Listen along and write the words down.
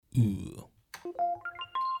Ooh.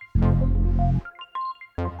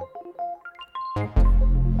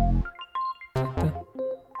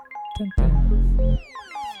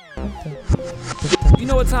 You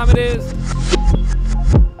know what time it is?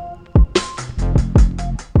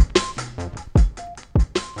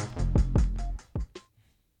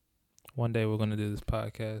 One day we're gonna do this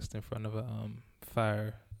podcast in front of a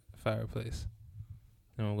fireplace,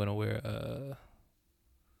 and we're gonna wear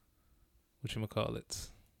whatchamacallits,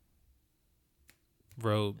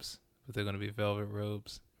 robes, but they're gonna be velvet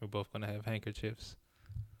robes. We're both gonna have handkerchiefs,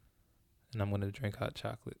 and I'm gonna drink hot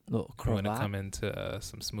chocolate. Little We're gonna cravat. come into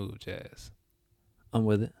some smooth jazz, I'm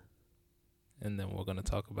with it. and then we're gonna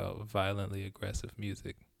talk about violently aggressive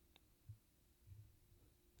music.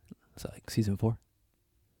 It's like season 4.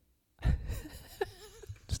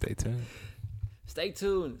 Stay tuned. Stay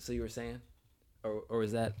tuned. So you were saying, or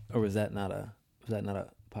was that not a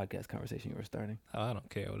podcast conversation you were starting? Oh, I don't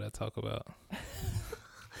care what I talk about.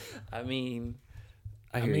 I mean,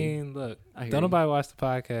 I mean, look, I hear don't you. nobody watch the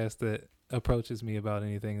podcast that approaches me about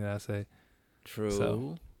anything that I say. True.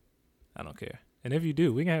 So, I don't care. And if you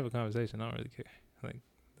do, we can have a conversation. I don't really care. Like,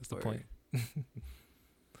 that's the Word. point.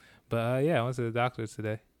 But yeah, I went to the doctor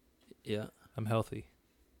today. Yeah. I'm healthy.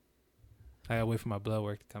 I gotta wait for my blood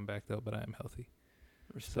work to come back though, but I am healthy.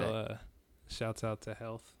 Respect. So shouts out to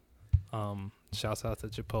health. Shouts out to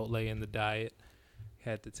Chipotle in the diet.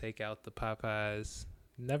 Had to take out the Popeyes.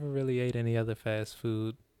 Never really ate any other fast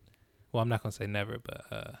food. Well, I'm not gonna say never, but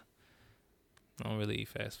I don't really eat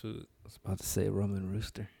fast food. I was about to say Roman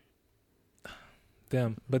Rooster.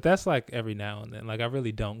 Them. But that's like every now and then. Like I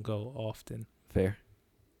really don't go often. Fair.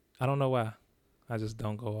 I don't know why. I just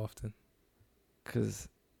don't go often. 'Cause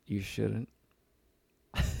you shouldn't.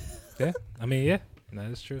 Yeah. I mean, yeah. That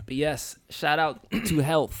is true. But yes, shout out to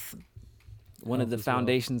health. One Health of the is wealth.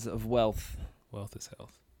 foundations of wealth. Wealth is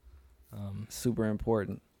health. Super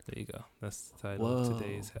important. There you go. That's the title of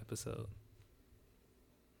today's episode.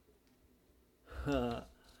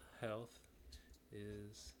 Health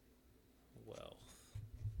is wealth.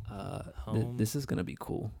 Home. This is gonna be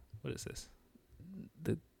cool. What is this?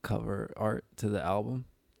 The cover art to the album.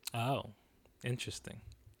 Oh, interesting.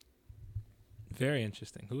 Very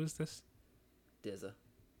interesting. Who is this? Dizza.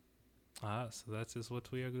 Ah, so that's just what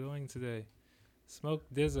we are doing today. Smoke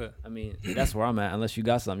Dizza. I mean, that's where I'm at. Unless you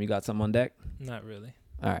got something. You got something on deck? Not really.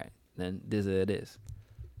 All right. Then Dizza it is.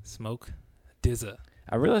 Smoke Dizza.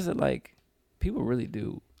 I realize that, like, people really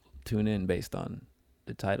do tune in based on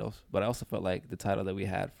the titles. But I also felt like the title that we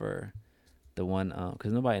had for the one,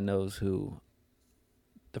 because nobody knows who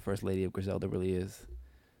the First Lady of Griselda really is.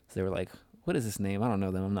 So they were like, what is this name? I don't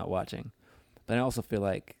know them. I'm not watching. But I also feel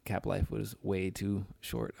like Cap Life was way too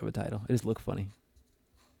short of a title. It just looked funny.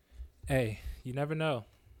 Hey, you never know.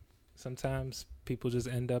 Sometimes people just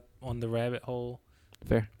end up on the rabbit hole.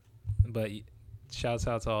 Fair. But shouts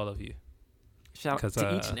out to all of you. Shout out 'Cause,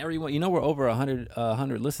 to each and every one. You know we're over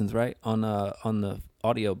 100 listens, right? On the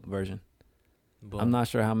audio version. Boom. I'm not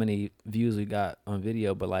sure how many views we got on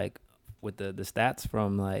video, but like with the stats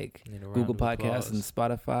from like Need a round Google of Podcasts and applause.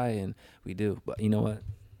 Spotify, and we do. But you know what?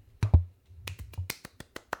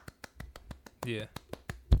 Yeah.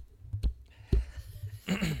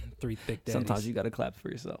 3 thick daddies. Sometimes you got to clap for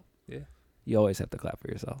yourself. Yeah. You always have to clap for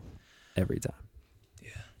yourself. Every time.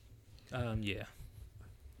 Yeah.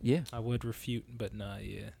 Yeah. I would refute, but nah,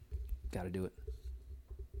 yeah. Got to do it.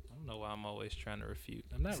 I don't know why I'm always trying to refute.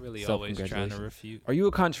 I'm not really always trying to Self-congratulations. refute. Are you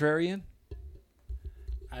a contrarian?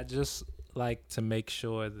 I just like to make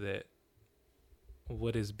sure that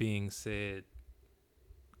what is being said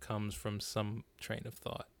comes from some train of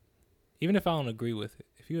thought. Even if I don't agree with it.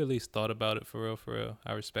 If you at least thought about it for real,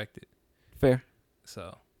 I respect it. Fair.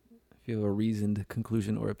 So, If you have a reasoned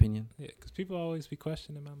conclusion or opinion. yeah, because people always be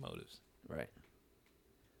questioning my motives. Right.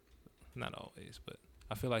 Not always, but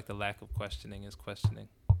I feel like the lack of questioning is questioning,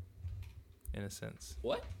 in a sense.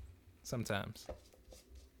 What? Sometimes.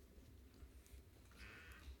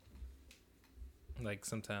 Like,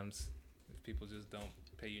 sometimes if people just don't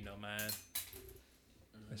pay you no mind,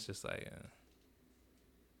 it's just like,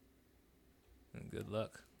 good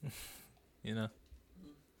luck, you know?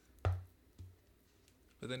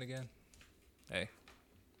 But then again, hey,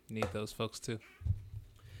 you need those folks too.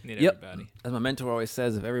 You need Yep. everybody. As my mentor always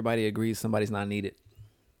says, if everybody agrees, somebody's not needed.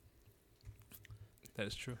 That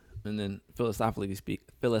is true. And then philosophically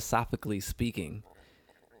speaking,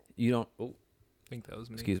 you don't. Oh, I think that was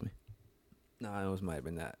me. excuse me. No, it was might have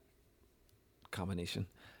been that combination.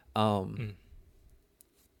 Mm.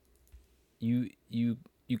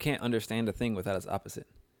 You can't understand a thing without its opposite.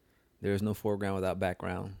 There is no foreground without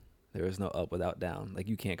background. There is no up without down. Like,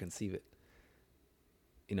 you can't conceive it.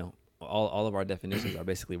 you know, all of our definitions are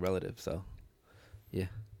basically relative. So, yeah,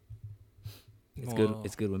 it's good. Well,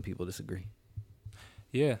 It's good when people disagree.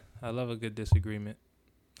 Yeah, I love a good disagreement.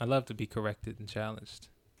 I love to be corrected and challenged.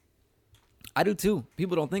 I do too.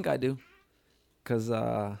 People don't think I do, cause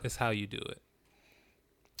It's how you do it.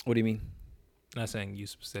 what do you mean? Not saying you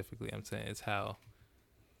specifically. I'm saying it's how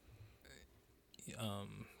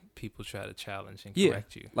people try to challenge and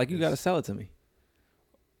correct you. Like you got to sell it to me.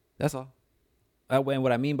 That's all. And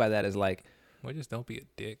what I mean by that is like, Well, just don't be a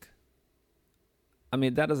dick. I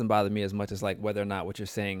mean, that doesn't bother me as much as like whether or not what you're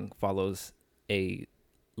saying follows a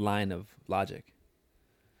line of logic.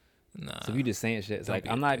 Nah. So if you just saying shit, it's Don't like be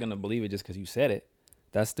I'm a not dick. gonna believe it just because you said it.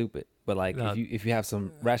 That's stupid. But like No. if you have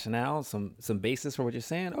some rationale, some basis for what you're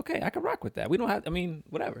saying, okay, I can rock with that. We don't have. I mean,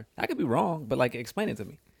 whatever. I could be wrong, but like explain it to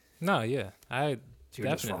me. No, yeah, I You're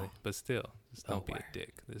just definitely. wrong. But still, just don't be word. a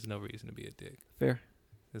dick. There's no reason to be a dick. Fair.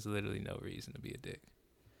 There's literally no reason to be a dick.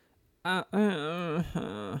 I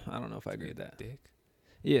don't know if I agree with that. Dick.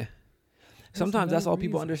 Yeah. Sometimes no that's all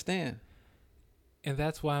people reason. understand. And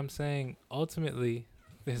that's why I'm saying ultimately,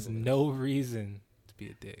 there's no reason to be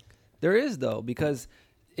a dick. There is though, because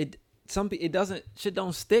it shit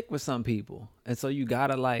don't stick with some people, and so you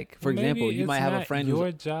gotta like, for Maybe example, you it's might have a not friend your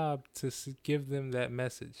who's job to give them that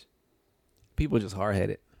message. people just hard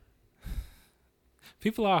headed.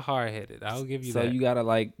 People are hard headed. I'll give you So that. you gotta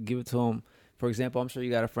like give it to them. For example, I'm sure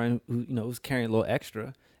you got a friend who who's carrying a little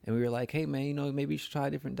extra, and we were like, hey man, maybe you should try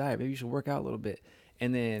a different diet. Maybe you should work out a little bit.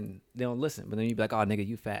 And then they don't listen. But then you be like, oh nigga,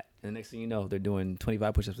 you fat. And the next thing you know, they're doing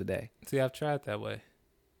 25 push-ups a day. See, I've tried that way,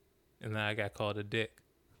 and then I got called a dick.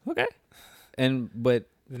 Okay. But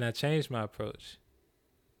Then I changed my approach,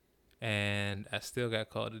 and I still got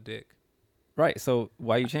called a dick. right. So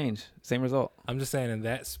why you change? Same result. I'm just saying in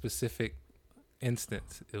that specific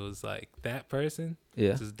instance, it was like that person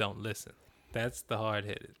Yeah. just don't listen. That's the hard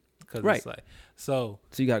headed. Because Right. it's like, so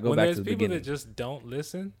So you gotta go when back there's to the people beginning. that just don't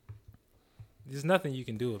listen, there's nothing you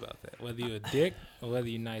can do about that, whether you're a dick or whether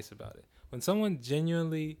you're nice about it. When someone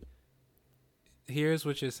genuinely hears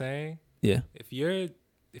what you're saying, Yeah. if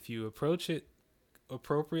you approach it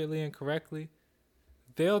appropriately and correctly,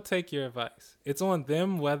 they'll take your advice. It's on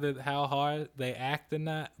them whether how hard they act or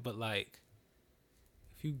not, but like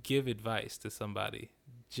if you give advice to somebody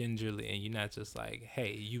gingerly and you're not just like,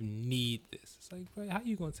 hey, you need this. It's like, bro, how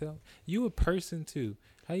you gonna tell me? You a person too.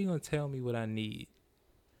 How you gonna tell me what I need?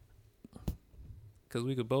 Because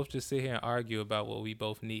we could both just sit here and argue about what we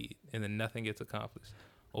both need and then nothing gets accomplished.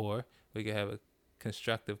 Or we could have a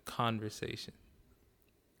constructive conversation.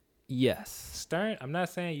 Yes. Stern. I'm not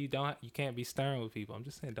saying you can't be stern with people. I'm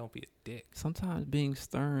just saying don't be a dick. Sometimes being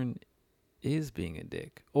stern is being a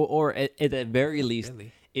dick, or at the very least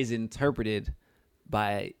Really. is interpreted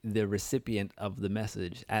by the recipient of the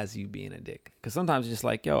message as you being a dick. Because sometimes it's just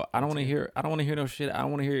like, yo, I don't want to hear no shit. I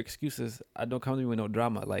don't want to hear excuses. I don't come to me with no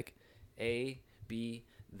drama. Like A, B,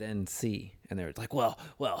 then C, and they're like, well,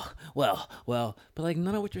 but like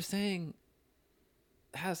none of what you're saying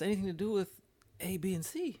has anything to do with A, B, and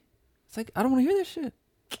C. It's like, I don't want to hear this shit.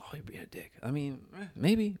 Oh, you're being a dick. I mean,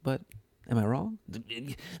 maybe, but am I wrong?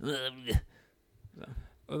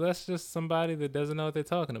 Well, that's just somebody that doesn't know what they're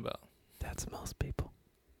talking about. That's most people.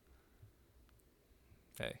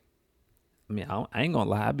 Hey, I mean, I ain't gonna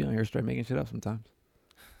lie. I be on here straight making shit up sometimes.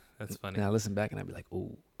 that's funny. And I listen back and I be like,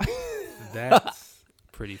 ooh. That's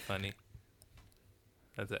pretty funny.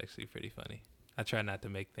 That's actually pretty funny. I try not to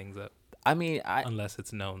make things up I mean, unless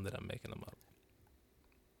it's known that I'm making them up.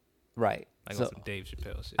 right. Like So on some Dave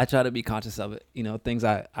Chappelle shit. I try to be conscious of it. Things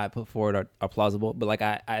I put forward are plausible, but like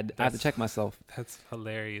I have to That's- check myself. That's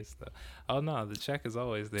hilarious, though. Oh, no, the check is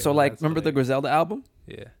always there. So like, That's remember the hilarious. Griselda album?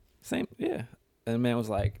 Yeah. Same, yeah. And the man was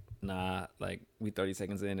like, nah, like we 30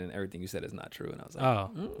 seconds in and everything you said is not true. And I was like,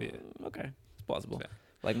 Oh, yeah. okay, it's plausible. Yeah.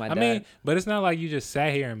 Like my I dad. mean, but it's not like you just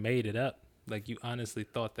sat here and made it up. Like you honestly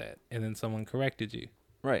thought that, and then someone corrected you.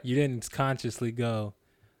 right. You didn't consciously go.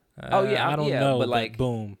 Oh, yeah, I don't yeah, know. but, But like,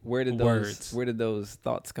 boom, Where did words. those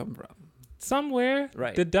thoughts come from? Somewhere,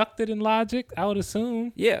 Right. deducted in logic, I would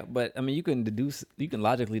assume. Yeah, but I mean, you can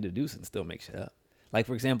logically deduce and still make shit up. Like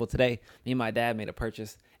for example, today, me and my dad made a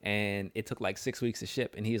purchase, and it took like 6 weeks to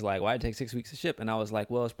ship. And he's like, "Why did it take 6 weeks to ship?" And I was like,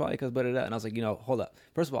 "Well, it's probably because blah, blah, blah." And I was like, hold up.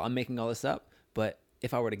 First of all, I'm making all this up, but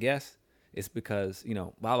if I were to guess, it's because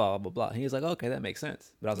blah blah blah blah. And he was like, "Okay, that makes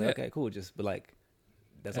sense." But I was like, Yeah. "Okay, cool." But like,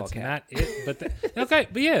 that's all That's cap. not it. But okay,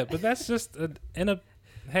 but yeah, but that's just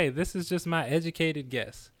hey, this is just my educated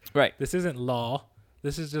guess. Right. This isn't law.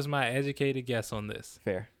 This is just my educated guess on this.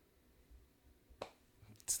 Fair.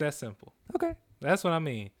 It's that simple. Okay. That's what I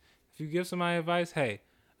mean. If you give somebody advice, hey,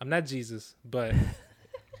 I'm not Jesus, but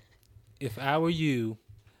if I were you,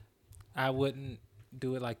 I wouldn't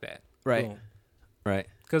do it like that. Right. Boom. Right.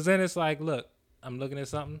 Because then it's like, look, I'm looking at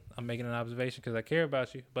something. I'm making an observation because I care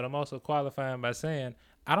about you. But I'm also qualifying by saying,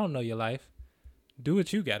 I don't know your life. Do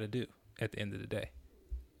what you got to do at the end of the day.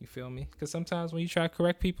 You feel me? Because sometimes when you try to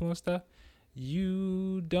correct people and stuff,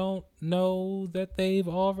 you don't know that they've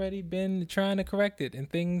already been trying to correct it and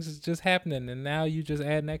things is just happening. And now you just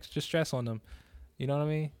add an extra stress on them. You know what I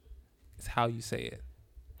mean? It's how you say it.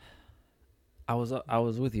 I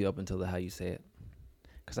was with you up until the how you say it.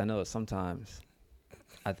 Because I know that sometimes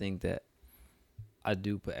I think that I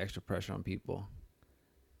do put extra pressure on people.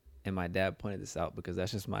 And my dad pointed this out because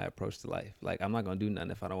that's just my approach to life. Like, I'm not going to do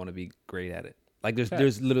nothing if I don't want to be great at it. Like,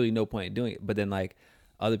 there's literally no point in doing it. But then, like,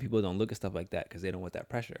 other people don't look at stuff like that because they don't want that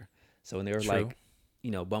pressure. So when they were like,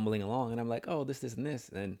 you know, bumbling along, and I'm like, oh, this, and this.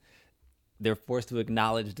 And they're forced to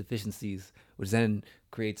acknowledge deficiencies, which then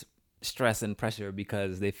creates stress and pressure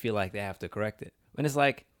because they feel like they have to correct it. And it's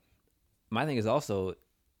like, my thing is also,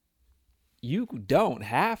 you don't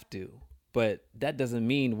have to, but that doesn't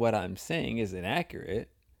mean what I'm saying is inaccurate.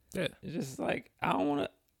 Yeah. It's just like, I'm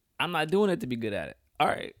not doing it to be good at it. All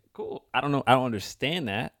right, cool. I don't understand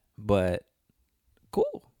that, but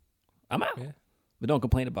cool. I'm out. Yeah. But don't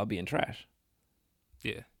complain about being trash.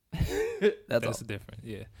 Yeah. That's all. different.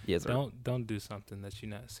 Yeah. Yes, sir. Don't do something that you're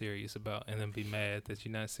not serious about and then be mad that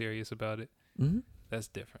you're not serious about it. Mm-hmm. That's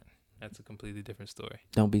different. That's a completely different story.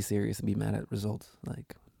 Don't be serious and be mad at results.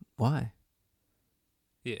 Like, why?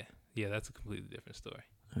 Yeah. Yeah, that's a completely different story.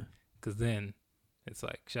 Huh. Because then it's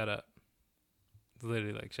like, shut up. It's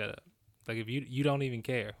literally like, shut up. Like, if you don't even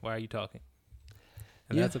care, why are you talking?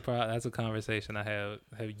 And Yeah. that's a conversation I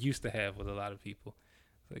have used to have with a lot of people.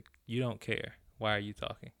 It's like, you don't care. Why are you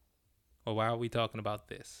talking? Or why are we talking about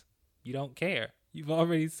this? You don't care. You've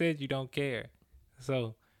already said you don't care.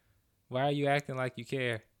 So why are you acting like you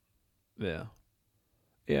care? Yeah.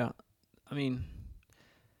 Yeah. I mean,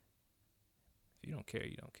 If you don't care,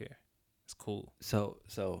 you don't care. It's cool. so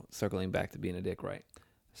circling back to being a dick, right?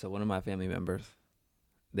 So one of my family members,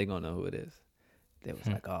 they gonna know who it is. They was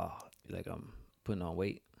like, oh, like I'm putting on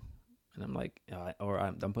weight. And I'm like,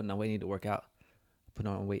 I'm putting on weight, I need to work out.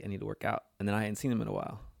 Putting on weight, I need to work out. And then I hadn't seen them in a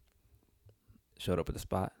while. Showed up at the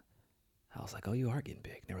spot. I was like, oh, you are getting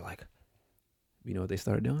big. And they were like, you know what they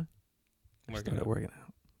started doing? They started working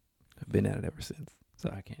out. I've been at it ever since. So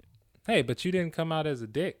I can't. Hey, but you didn't come out as a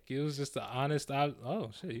dick. It was just an honest, oh,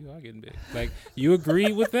 shit, you are getting big. Like, you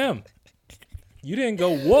agreed with them. You didn't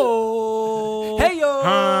go, whoa. Hey,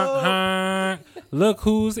 yo. Look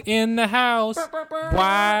who's in the house.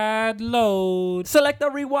 Wide load. Select the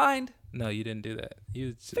rewind. No, you didn't do that.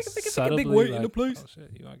 You just Take a subtly big weight like, in the place. oh, shit,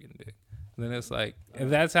 you are getting big. And then it's like,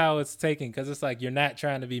 and that's how it's taken, because it's like, you're not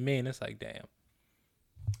trying to be mean. It's like, damn.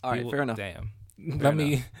 All right, fair enough. Damn. Fair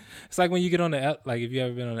It's like when you get on like, if you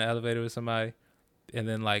ever been on the elevator with somebody, and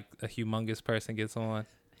then like a humongous person gets on.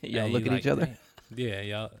 Y'all and look at like, each other. damn. Yeah,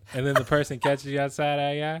 y'all. And then the person catches you outside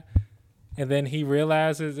eye, and then he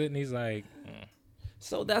realizes it, and he's like,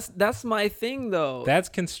 So that's my thing, though. that's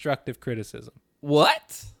constructive criticism.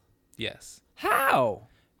 What? Yes. How?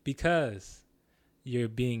 Because you're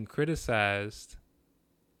being criticized,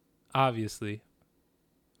 obviously,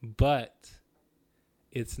 but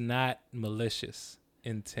it's not malicious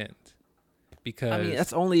intent. Because I mean,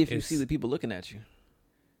 that's only if you see the people looking at you.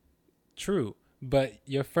 True, but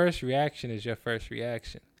your first reaction is your first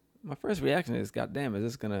reaction. My first reaction is, God damn, is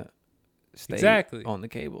this gonna stay Exactly on the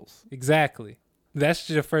cables? Exactly. That's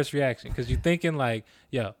your first reaction because you're thinking like,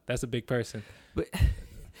 yo, that's a big person. But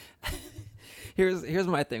here's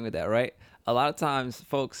my thing with that, right? A lot of times,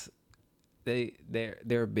 folks,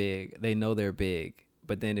 they're big. They know they're big,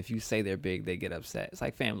 but then if you say they're big, they get upset. It's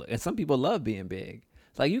like family, and some people love being big.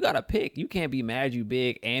 It's like you gotta pick. You can't be mad you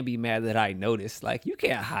big and be mad that I noticed. Like you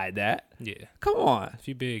can't hide that. Yeah. Come on. If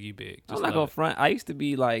you big, you big. I'm not gonna front. I used to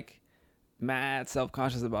be like mad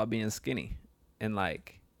self-conscious about being skinny, and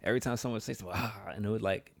like every time someone would say something, and it would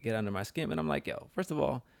like get under my skin, and I'm like, yo, first of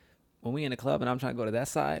all, when we in the club and I'm trying to go to that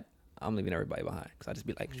side, I'm leaving everybody behind because I just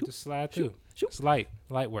be like, shoot, just slide through. shoot. It's light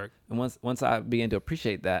work. And once I began to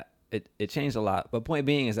appreciate that, it changed a lot. But point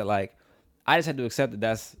being is that like I just had to accept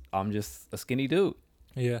that I'm just a skinny dude.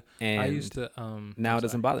 Yeah. And I used to now it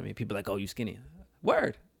doesn't bother me. People are like, oh, you skinny.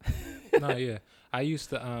 Word. No, yeah. I used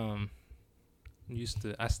to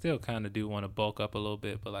I still kind of do want to bulk up a little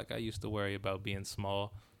bit, but like I used to worry about being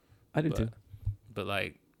small. I do too. But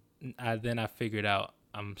like I figured out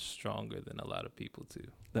I'm stronger than a lot of people too.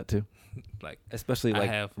 That too. Like especially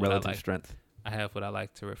like relative strength. I have what I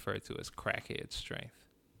like to refer to as crackhead strength.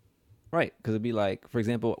 Right, because it'd be like, for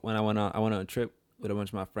example, when I went on a trip with a bunch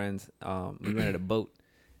of my friends. We rented a boat,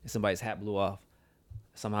 and somebody's hat blew off.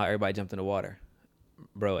 Somehow everybody jumped in the water.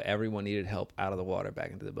 Bro, everyone needed help out of the water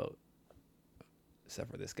back into the boat. Except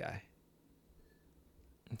for this guy.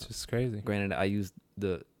 It's just crazy. Granted, I used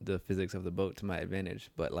the physics of the boat to my advantage,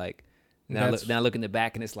 but like now I look in the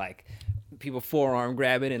back and it's like people forearm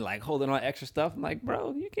grabbing and like holding on extra stuff. I'm like,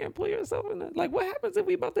 bro, you can't pull yourself in the, like, what happens if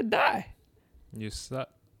we about to die? You suck.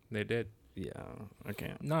 They did. Yeah, I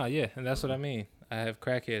can't. No, yeah, and that's what I mean. I have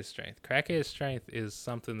crackhead strength. Crackhead strength is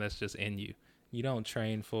something that's just in you. You don't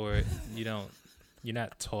train for it. You're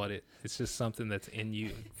not taught it. It's just something that's in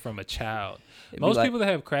you from a child. Most people that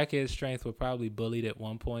have crackhead strength were probably bullied at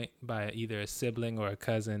one point by either a sibling or a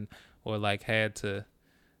cousin, or like had to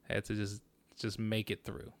just make it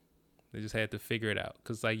through. They just had to figure it out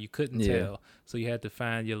because like you couldn't tell, so you had to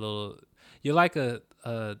find your little. You're like a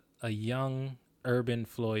young urban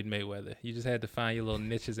Floyd Mayweather. You just had to find your little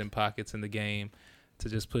niches and pockets in the game to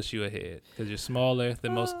just push you ahead because you're smaller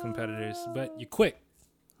than most competitors, but you're quick.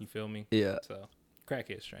 You feel me? Yeah. So.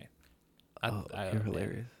 Crackhead strength. You're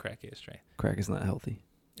hilarious. Crackhead strength. Crack is not healthy.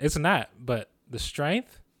 It's not, but the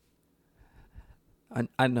strength.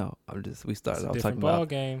 I know. We started off talking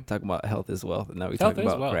about health is wealth, and now we talking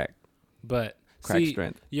about crack. But crack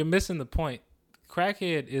strength. You're missing the point.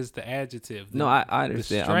 Crackhead is the adjective. I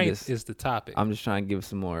understand. The strength is the topic. I'm just trying to give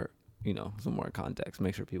some more context.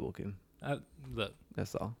 Make sure people can look.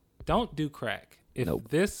 That's all. Don't do crack. If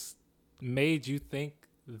this made you think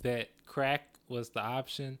that crack was the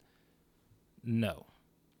option, no,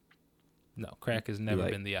 crack has never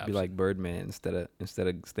been the option. Be like Birdman. Instead of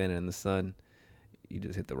standing in the sun, you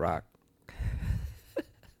just hit the rock.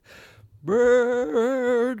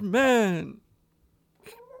 Birdman.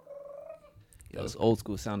 Those old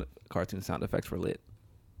school cartoon sound effects were lit.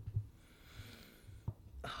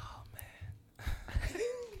 Oh man.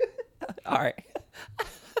 All right.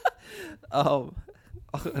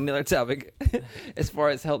 Another topic. As far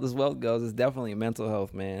as health as wealth goes, it's definitely mental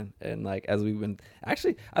health, man. And like as we've been I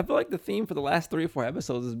feel like the theme for the last 3 or 4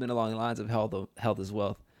 episodes has been along the lines of health as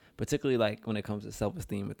wealth, particularly like when it comes to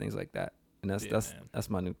self-esteem and things like that. And that's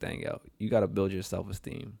my new thing, yo. You got to build your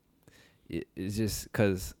self-esteem. It's just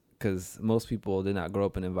because most people did not grow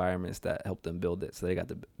up in environments that help them build it, so they have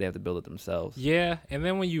to build it themselves. Yeah, and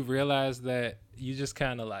then when you realize that, you just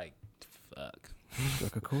kind of like, fuck.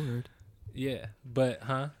 Struck a chord. Yeah, but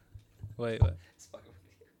wait, what? Oh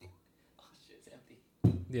shit, it's empty.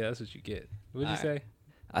 Yeah, that's what you get. What did you say?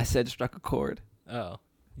 I said struck a chord. Oh,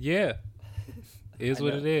 yeah. It is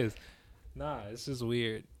what it is. Nah, it's just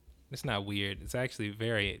weird. It's not weird. It's actually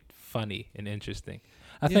very funny and interesting.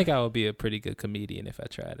 I think I would be a pretty good comedian if I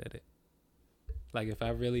tried at it. Like if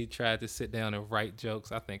I really tried to sit down and write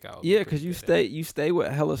jokes, I think I would. Yeah, because you stay with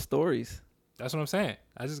hella stories. That's what I'm saying.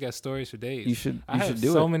 I just got stories for days. You should have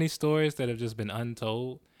do so many stories that have just been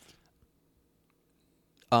untold.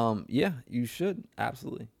 Yeah, you should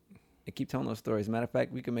absolutely. And keep telling those stories. Matter of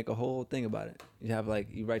fact, we can make a whole thing about it. You have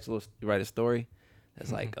you write a story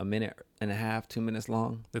that's like a minute and a half, 2 minutes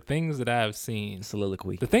long. The things that I've seen,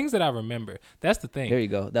 soliloquy. The things that I remember. That's the thing. There you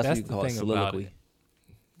go. That's what you call a soliloquy.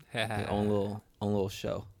 Your own little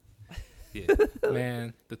show. Yeah,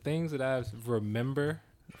 man. The things that I remember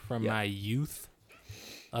from my youth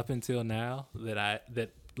up until now that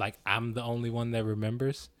I'm the only one that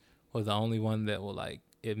remembers, or the only one that will like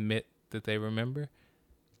admit that they remember.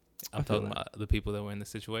 I'm talking about the people that were in the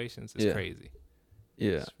situations. It's crazy.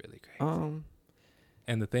 Yeah, it's really crazy.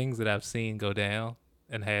 And the things that I've seen go down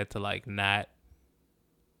and had to like not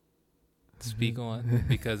speak on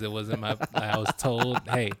because it wasn't I was told,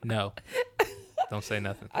 hey, no, don't say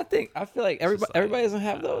nothing. I feel like everybody doesn't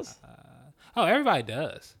have those. Everybody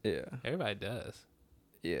does. Yeah, everybody does.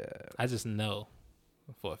 Yeah, I just know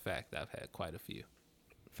for a fact I've had quite a few.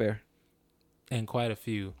 Fair. And quite a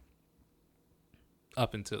few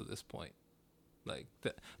up until this point. Like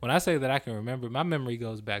when I say that I can remember, my memory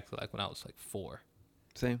goes back to like when I was like 4.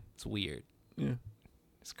 Same. It's weird. Yeah.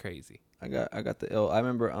 It's crazy. I got the ill. I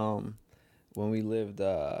remember when we lived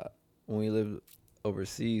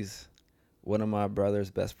overseas, one of my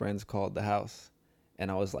brother's best friends called the house,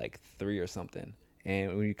 and I was like 3 or something.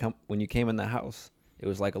 And when you came in the house, it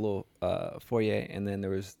was like a little foyer, and then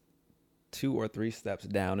there was 2 or 3 steps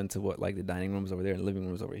down into what like the dining room's over there and the living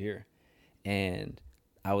room's over here. And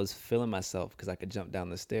I was feeling myself because I could jump down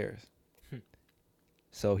the stairs.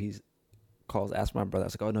 So asked my brother. I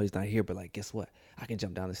was like, oh no, he's not here, but like, guess what? I can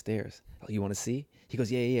jump down the stairs. Oh, you want to see? He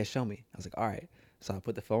goes, yeah, show me. I was like, all right. So I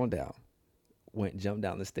put the phone down, jumped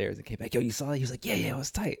down the stairs, and came back. Yo, you saw that? He was like, yeah, it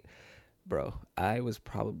was tight, bro. I was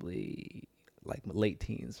probably like late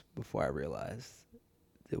teens before I realized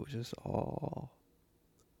it was just all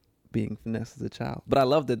being finessed as a child. But I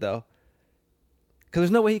loved it though. Because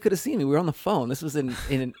there's no way he could have seen me. We were on the phone. This was in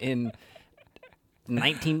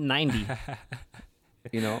 1990.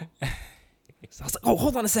 You know? So I was like, oh,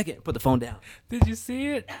 hold on a second. Put the phone down. Did you see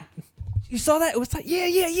it? You saw that? It was like,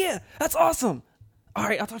 yeah. That's awesome. All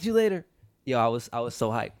right, I'll talk to you later. Yo, I was so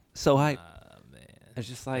hyped. So hyped. Man. It's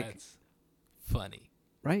just like, That's funny.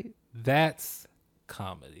 right? That's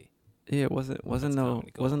comedy. Yeah, wasn't no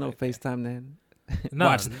comedy gold right there. FaceTime then.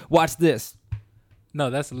 No, Watch this. no,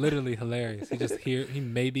 that's literally hilarious. He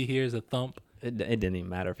maybe hears a thump. It didn't even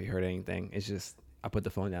matter if he heard anything. It's just I put the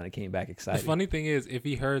phone down and came back The excited. funny thing is, if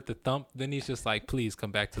he heard the thump, then he's just like, please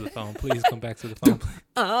come back to the phone. Please come back to the phone.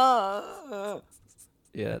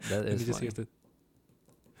 Yeah, that And is he just funny. hears the,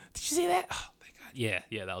 did you see that? Oh, thank God.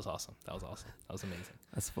 Yeah, that was awesome. That was amazing.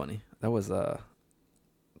 That's funny. That was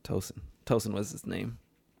Tosin. Tosin was his name.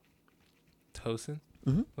 Tosin?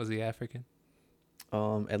 Mm-hmm. Was he African?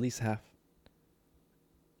 At least half.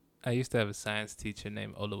 I used to have a science teacher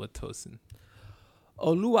named Oluwatosin.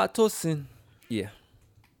 Oluwatosin. Yeah.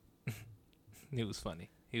 He was funny.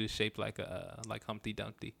 He was shaped like Humpty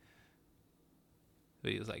Dumpty.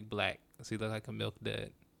 But he was like black, so he looked like a milk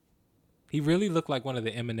dud. He really looked like one of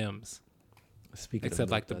the M&Ms, Speaking except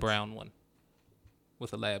of like the milk duds. brown one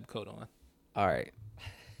with a lab coat on. All right.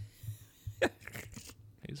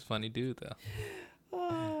 He was a funny dude though.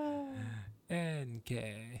 NK,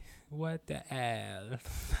 what the L? That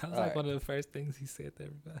was like Alright. one of the first things he said to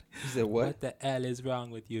everybody. You said What the L is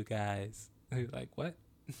wrong with you guys? He was like, what?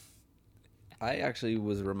 I actually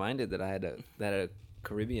was reminded that I had a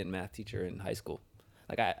Caribbean math teacher in high school.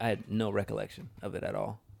 Like I had no recollection of it at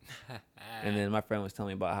all. And then my friend was telling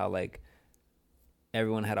me about how like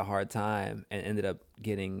everyone had a hard time and ended up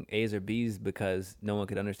getting A's or B's because no one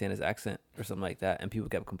could understand his accent or something like that, and people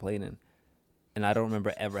kept complaining. And I don't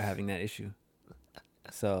remember ever having that issue.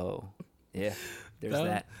 So, yeah, there's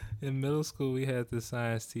that. In middle school, we had this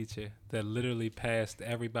science teacher that literally passed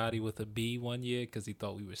everybody with a B one year because he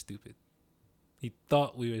thought we were stupid. He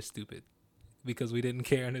thought we were stupid because we didn't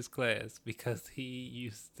care in his class, because he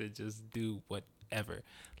used to just do whatever.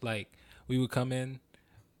 Like, we would come in,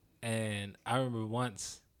 and I remember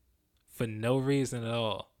once, for no reason at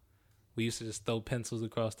all, we used to just throw pencils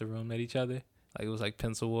across the room at each other. Like, it was like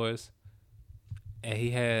pencil wars. And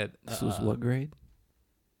he had... This was what grade?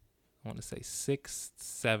 I want to say 6th,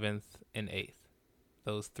 7th, and 8th.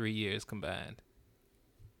 Those 3 years combined.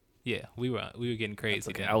 Yeah, we were getting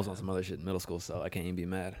crazy. Okay. then. I was on some other shit in middle school, so I can't even be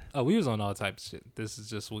mad. Oh, we was on all types of shit. This is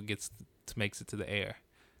just what makes it to the air.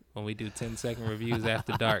 When we do 10-second reviews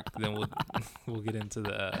after dark, then we'll get into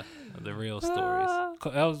the real stories.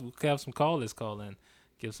 We'll have some callers call in,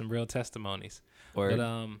 give some real testimonies. Or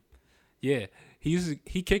But yeah,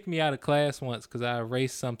 he kicked me out of class once because I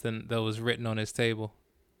erased something that was written on his table.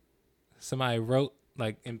 Somebody wrote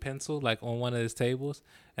like in pencil, like on one of his tables,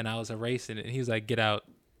 and I was erasing it. And he was like, "Get out."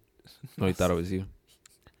 oh, he thought it was you.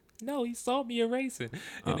 No, he saw me erasing,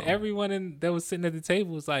 and Uh-oh. everyone that was sitting at the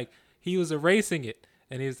table was like, he was erasing it,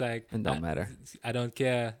 and he was like, It don't matter. I don't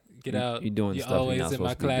care. Get out. You doing You're stuff you're always not in my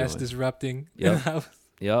supposed to be class doing." disrupting. Yep. And I was,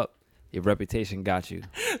 Yup. Your reputation got you.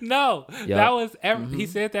 no, Yup. that was Mhm. he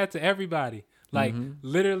said that to everybody. Like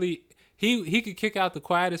literally, he could kick out the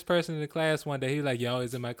quietest person in the class one day. He was like, "You're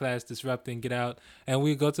always in my class disrupting. Get out." And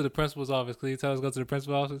we go to the principal's office. Cause he tell us to go to the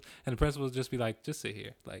principal's office, and the principal would just be like, "Just sit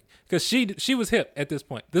here," like, cause she was hip at this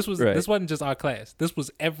point. This wasn't just our class. This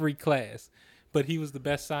was every class. But he was the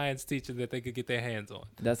best science teacher that they could get their hands on.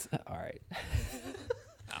 That's all right.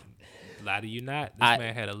 Lie to you not. This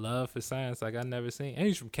man had a love for science like I never seen. And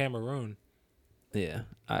he's from Cameroon. Yeah.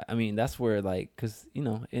 I mean, that's where like, cause you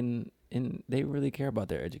know, in they really care about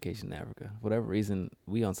their education in Africa. For whatever reason,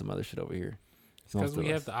 we on some other shit over here. Because we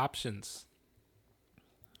have the options.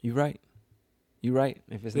 You're right. You're right.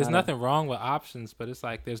 If it's There's nothing wrong with options, but it's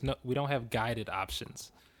like we don't have guided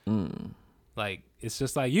options. Like it's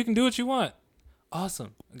just like you can do what you want.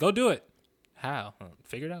 Awesome. Go do it. How?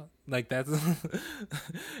 Figure it out. Like that's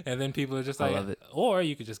and then people are just I like, love it. or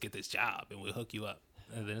you could just get this job and we'll hook you up.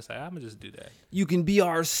 And then it's like, I'm gonna just do that. You can be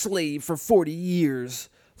our slave for 40 years,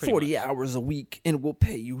 Pretty 40 much. hours a week, and we'll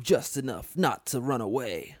pay you just enough not to run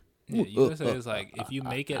away. Yeah, USA is like, if you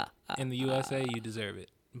make it in the USA, you deserve it.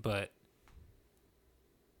 But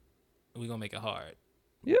we're gonna make it hard.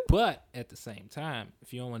 Yeah. But at the same time,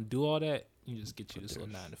 if you don't want to do all that, you just get you this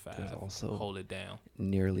little 9 to 5. there's also- Hold it down.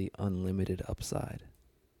 Nearly unlimited upside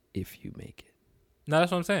if you make it. No,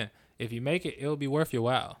 that's what I'm saying. If you make it, it'll be worth your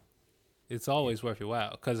while. It's always worth your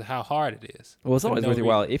while because of how hard it is. Well, it's For always no worth your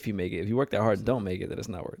reason. while if you make it. If you work that hard and don't make it, then it's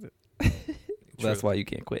not worth it. That's True. why you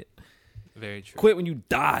can't quit. Very true. Quit when you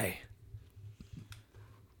die.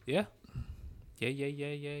 Yeah.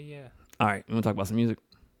 Yeah. All right, you want to talk about some music?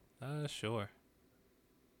 Sure.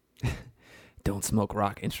 Don't smoke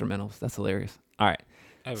rock instrumentals. That's hilarious. All right.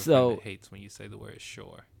 I have a So- friend that hates when you say the word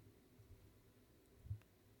sure.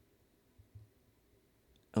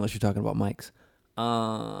 Unless you're talking about mics.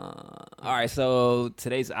 All right, so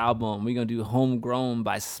today's album, we're going to do Homegrown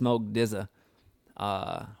by Smoke DZA.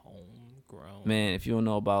 Homegrown. Man, if you don't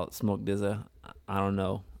know about Smoke DZA, I don't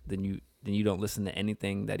know, then you don't listen to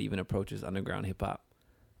anything that even approaches underground hip hop.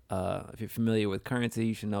 If you're familiar with Currency,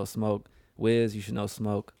 you should know Smoke. Wiz, you should know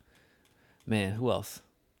Smoke. Man, who else?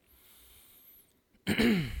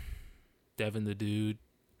 Devin the Dude.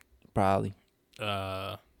 Probably.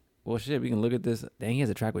 Well, shit, we can look at this. Dang, he has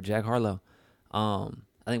a track with Jack Harlow. I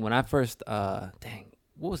think when I first, what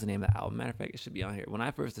was the name of the album? Matter of fact, it should be on here. When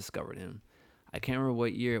I first discovered him, I can't remember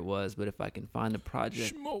what year it was, but if I can find the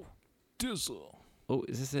project. Smoke Dizzle. Oh,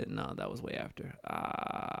 is this it? No, that was way after.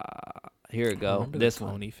 Here we go. Remember This the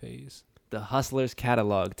one. Tony phase. The Hustlers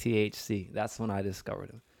Catalog, THC. That's when I discovered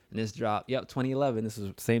him. And this dropped, 2011. This was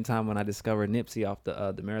the same time when I discovered Nipsey off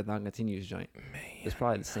the Marathon Continues joint. Man, It's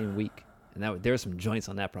probably the same week. And there were some joints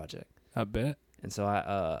on that project. I bet. And so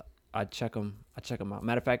I check them out.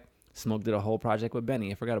 Matter of fact, Smoke did a whole project with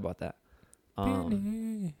Benny. I forgot about that.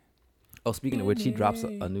 Speaking of which, he drops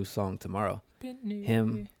a new song tomorrow.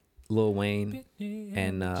 Him, Lil Wayne,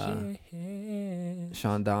 and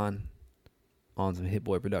Sean Don on some Hit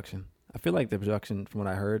Boy production. I feel like the production, from what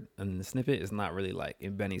I heard in the snippet, is not really like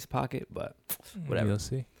in Benny's pocket, but whatever. You'll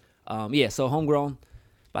see. So Homegrown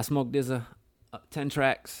by Smoke DZA, 10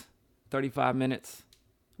 tracks, 35 minutes.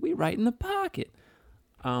 We right in the pocket.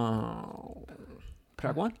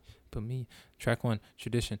 Track one? Put me. Track one.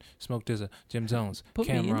 Tradition. Smoke DZA. Jim Jones. Put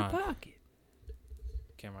Cameron. me in the pocket.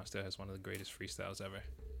 Cameron still has one of the greatest freestyles ever.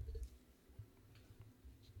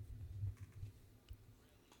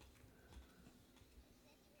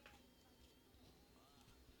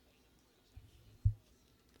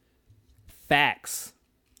 Facts.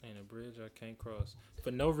 Ain't a bridge I can't cross.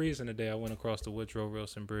 For no reason today, I went across the Woodrow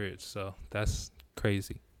Wilson Bridge, so that's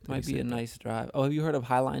crazy. Might They be a said that. nice drive. Oh, have you heard of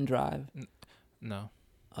Highline Drive? No.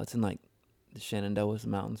 Oh, it's in like the Shenandoah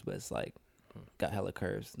Mountains, but it's like got hella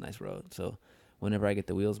curves, nice road. So whenever I get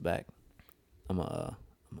the wheels back, I'm a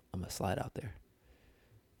slide out there.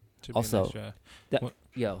 Should be a Also, nice drive.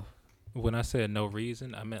 Yo, When I said no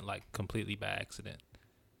reason, I meant like completely by accident.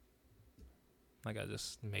 Like I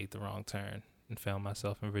just made the wrong turn and found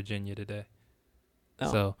myself in Virginia today.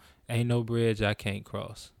 Oh. So ain't no bridge I can't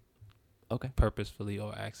cross. Okay. Purposefully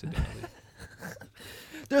or accidentally.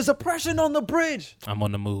 There's oppression on the bridge. I'm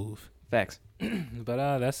on the move. Facts. But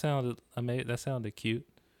that sounded cute.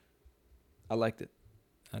 I liked it.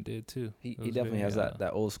 I did too. He It was definitely very, has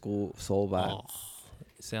that old school soul vibe.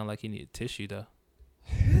 It sounded like he needed tissue though.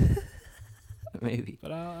 Maybe.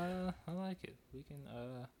 But I like it. We can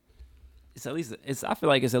It's at least I feel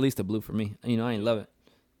like it's at least a blue for me. You know, I ain't love it.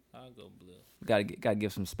 I'll go blue. Gotta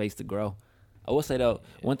give some space to grow. I will say though,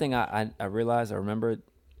 one thing I realized, I remembered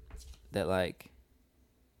that like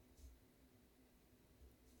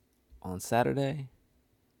on Saturday,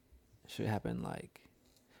 shit happened like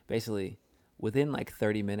basically within like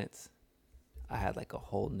 30 minutes, I had like a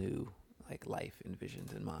whole new like life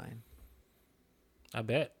envisioned in mind. I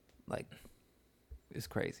bet. Like it's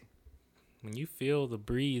crazy. When you feel the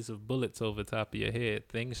breeze of bullets over the top of your head,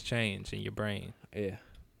 things change in your brain. Yeah.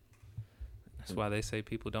 That's why they say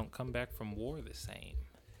people don't come back from war the same.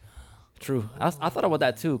 True. I thought about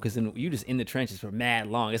that too, because you just in the trenches for mad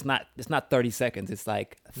long. It's not 30 seconds. It's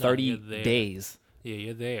like 30 you're there. days. Yeah,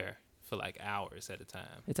 you're there for like hours at a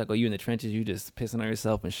time. It's like, oh, you in the trenches, you just pissing on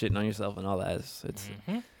yourself and shitting on yourself and all that. It's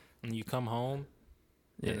And you come home,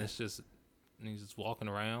 yeah, and you're just walking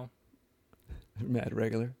around. mad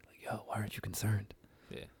regular. Like, yo, why aren't you concerned?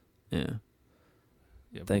 Yeah. Yeah.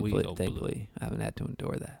 Yeah, but we go blue. Thankfully, I haven't had to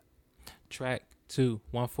endure that. Track 2,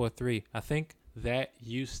 143. I think that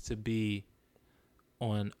used to be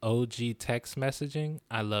on OG text messaging.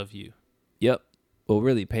 I love you. Yep. Well,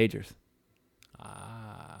 really, pagers.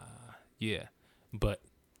 Yeah. But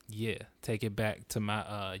yeah, take it back to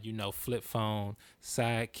my flip phone,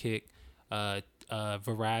 Sidekick,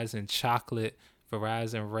 Verizon Chocolate,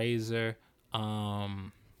 Verizon Razor. What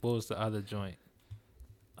was the other joint?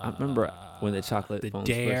 I remember when the chocolate the phones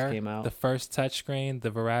Dare, first came out. the first touchscreen, the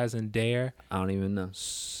Verizon Dare. I don't even know.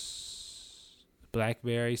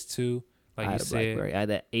 Blackberries too, like I you had a said. BlackBerry. I had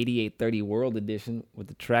that 8830 World Edition with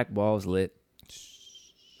the trackballs lit.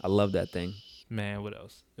 I love that thing. Man, what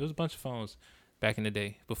else? It was a bunch of phones back in the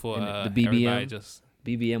day before And the everybody BBM. just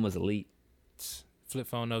BBM was elite. flip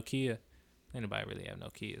phone Nokia. Ain't nobody really have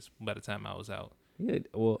Nokias by the time I was out. Yeah,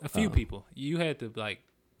 well, A few people. You had to like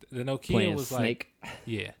The Nokia Playing was Snake. like,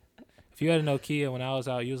 yeah. If you had a Nokia when I was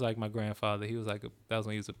out, you was like my grandfather. He was like, that was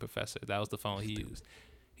when he was a professor. That was the phone he used.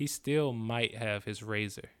 He still might have his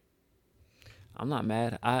Razor. I'm not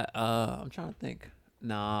mad. I'm trying to think.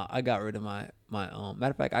 Nah, I got rid of my matter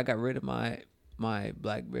of fact, I got rid of my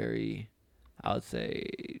BlackBerry. I would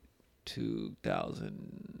say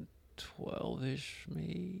 2012ish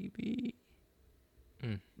maybe.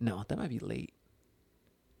 No, that might be late.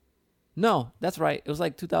 No, that's right. It was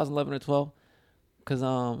like 2011 or 12. Cause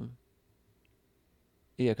cause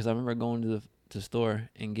I remember going to the store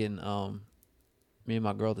and getting me and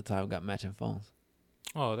my girl at the time got matching phones.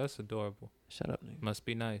 Oh, that's adorable. Shut up, nigga. Must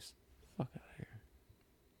be nice. Fuck out of here.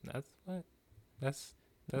 That's what. That's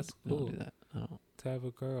Don't cool do that. I don't. to have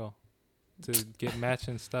a girl to get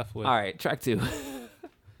matching stuff with. All right, track 2.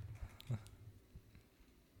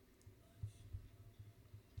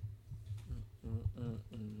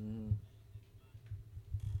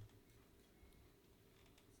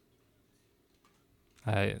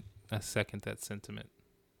 I second that sentiment.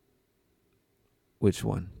 Which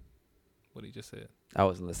one? What he just said. I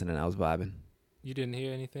wasn't listening. I was vibing. You didn't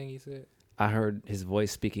hear anything he said? I heard his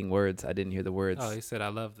voice speaking words. I didn't hear the words. Oh, he said, "I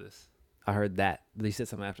love this." I heard that, but he said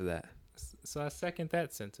something after that. So I second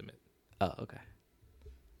that sentiment. Oh, okay.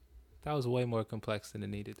 That was way more complex than it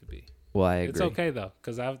needed to be. Well, I agree. It's okay though,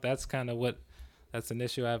 because that's kind of that's an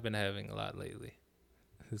issue I've been having a lot lately.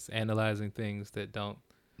 Is analyzing things that don't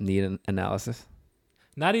Need an analysis.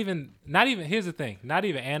 not even here's the thing, not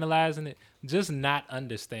even analyzing it, just not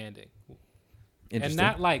understanding. And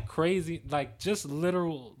not like crazy, like just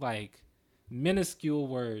literal, like minuscule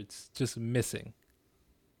words just missing.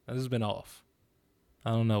 This has been off. I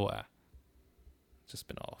don't know why. Just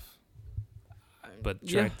been off. But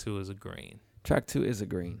track 2 is a green. Track 2 is a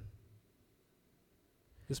green.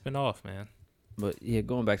 It's been off, man. But yeah,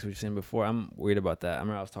 going back to what you were saying before, I'm worried about that. I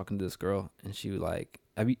remember I was talking to this girl and she was like,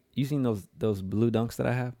 "Have you seen those blue dunks that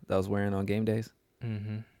I have that I was wearing on game days?"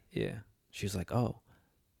 Mm-hmm. Yeah. She was like, "Oh,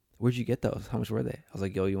 where'd you get those? How much were they?" I was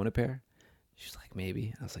like, "Yo, you want a pair?" She's like,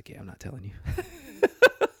 "Maybe." I was like, "Yeah, I'm not telling you."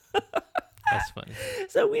 That's funny.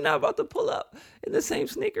 So we not about to pull up in the same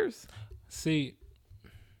sneakers. See,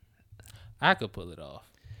 I could pull it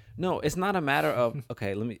off. No, it's not a matter of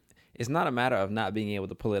it's not a matter of not being able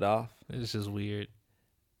to pull it off. It's just weird.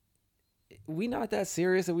 We not that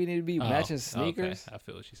serious that we need to be matching sneakers. Okay. I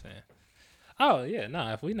feel what you're saying. Oh yeah,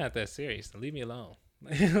 no. If we're not that serious, then leave me alone.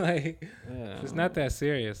 Like, if it's not that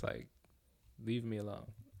serious, like, leave me alone.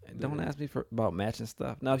 Don't ask me about matching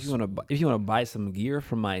stuff. Now, if you want to buy some gear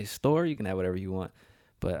from my store, you can have whatever you want.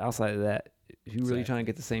 But outside of that, if you really trying to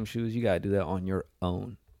get the same shoes, you gotta do that on your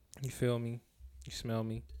own. You feel me? You smell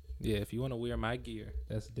me? Yeah. If you want to wear my gear,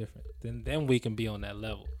 that's different. Then we can be on that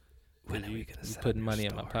level. When are we gonna set putting up money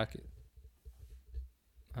your in my store? pocket?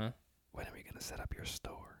 Huh? When are we gonna set up your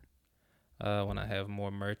store? When I have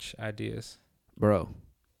more merch ideas. Bro,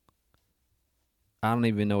 I don't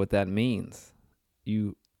even know what that means.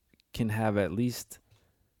 You can have at least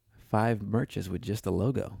 5 merches with just a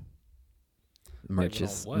logo.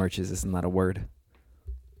 Merches is not a word.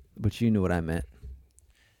 But you knew what I meant.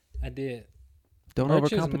 I did. Don't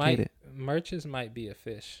overcomplicate it. Merches might be a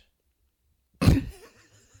fish.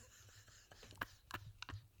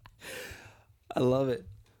 I love it.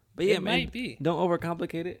 But yeah, it man, might be. Don't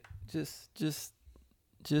overcomplicate it. Just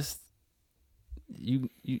you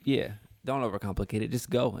don't overcomplicate it. Just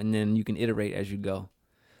go, and then you can iterate as you go.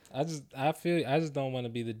 I just don't want to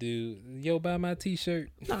be the dude. Yo, buy my T-shirt.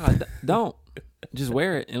 Nah, don't. Just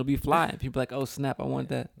wear it. It'll be fly. People like, oh snap, I want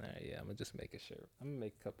that. All right, yeah, I'm gonna just make a shirt. I'm gonna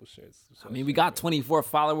make a couple shirts. I mean, we got 24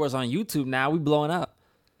 followers on YouTube now. We blowing up.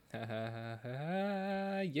 Yeah.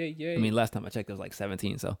 I mean, last time I checked, it was like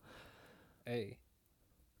 17. So, hey,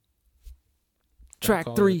 track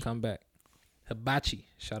 3 come back. Hibachi.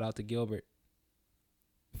 Shout out to Gilbert.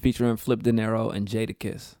 Featuring Flip De Niro and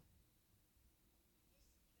Jadakiss.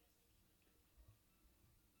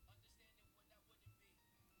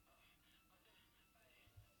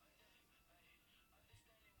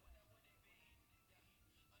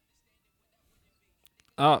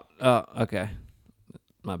 Oh, okay.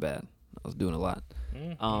 My bad. I was doing a lot.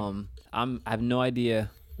 Mm-hmm. I have no idea.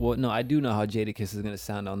 Well, no, I do know how Jadakiss is gonna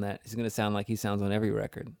sound on that. He's gonna sound like he sounds on every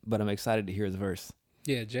record. But I'm excited to hear his verse.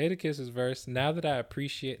 Yeah, Jadakiss's verse. Now that I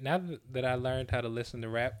learned how to listen to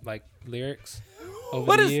rap like lyrics over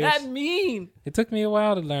What the does years, that mean? it took me a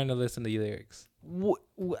while to learn to listen to lyrics.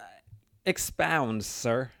 Expound,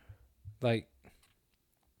 sir. Like,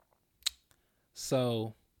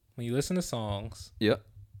 so when you listen to songs, Yep.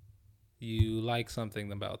 you like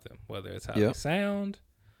something about them, whether it's how Yep. they sound,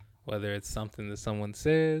 whether it's something that someone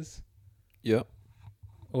says, Yep.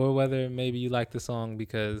 or whether maybe you like the song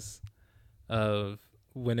because of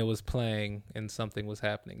when it was playing and something was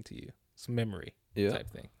happening to you. It's a memory type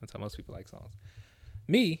thing. That's how most people like songs.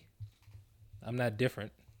 Me, I'm not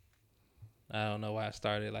different. I don't know why I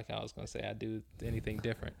started like I was gonna say I do anything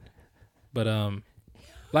different, but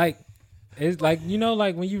like it's like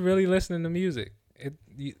like when you really listening to music,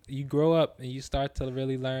 you grow up and you start to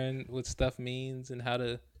really learn what stuff means and how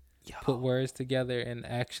to put words together and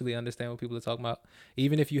actually understand what people are talking about,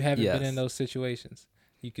 even if you haven't been in those situations.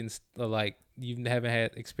 You can like you haven't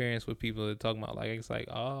had experience with people that are talking about, like it's like,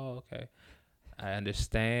 oh, okay, I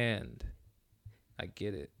understand, I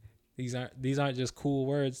get it. These aren't just cool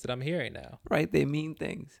words that I'm hearing now. Right, they mean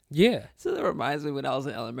things. Yeah. So that reminds me when I was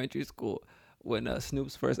in elementary school, when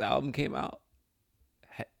Snoop's first album came out.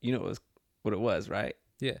 You know what it was, right?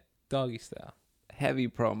 Yeah, Doggy Style. Heavy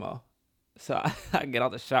promo. So I get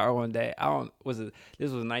out the shower one day. This was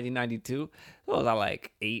 1992. So was I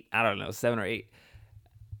like 8? I don't know, 7 or 8.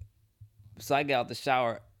 So I get out the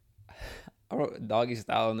shower. I wrote Doggy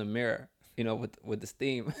Style in the mirror, with the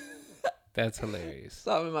steam. That's hilarious.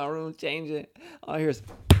 So I'm in my room changing. All I hear is,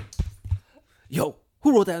 yo,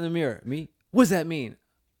 who wrote that in the mirror? Me? What does that mean?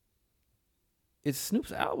 It's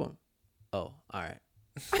Snoop's album. Oh, all right.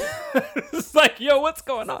 It's like, yo, what's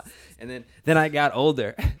going on? And then I got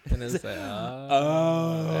older. And it's like,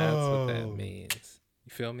 oh, that's what that means.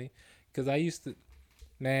 You feel me? Because I used to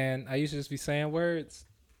just be saying words.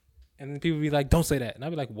 And then people be like, don't say that. And I'd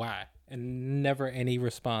be like, why? And never any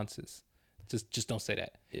responses. Just don't say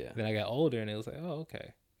that. Yeah. Then I got older and it was like, oh,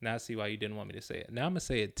 okay. Now I see why you didn't want me to say it. Now I'm going to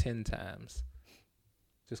say it 10 times.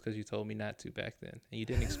 Just because you told me not to back then. And you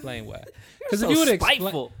didn't explain why. Because if you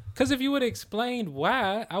would have explained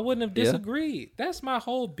why, I wouldn't have disagreed. Yeah. That's my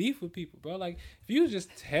whole beef with people, bro. Like, if you just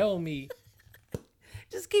tell me.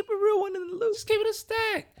 Just keep a real one in the loop. Just keep it a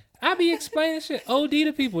stack. I be explaining shit OD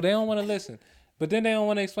to people. They don't want to listen. But then they don't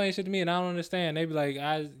want to explain shit to me and I don't understand. They be like,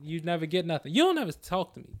 you never get nothing. You don't ever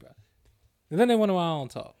talk to me, bro. And then they wonder why I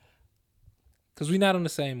don't talk. Because we not on the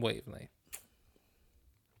same wavelength.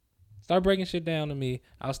 Start breaking shit down to me.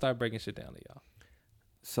 I'll start breaking shit down to y'all.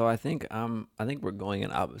 So I think we're going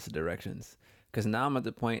in opposite directions. Because now I'm at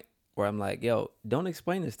the point where I'm like, yo, don't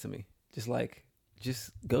explain this to me.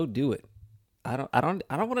 Just go do it. I don't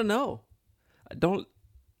want to know.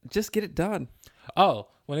 Just get it done. Oh,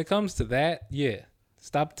 when it comes to that, yeah.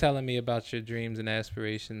 Stop telling me about your dreams and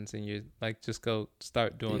aspirations and you just go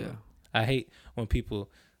start doing them. I hate when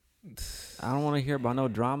people. I don't want to hear about no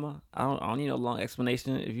drama. I don't need no long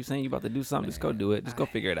explanation. If you're saying you about to do something, just go do it. Just go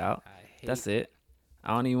figure it out. That's it.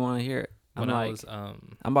 I don't even want to hear it. I'm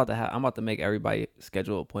about to make everybody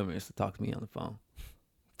schedule appointments to talk to me on the phone.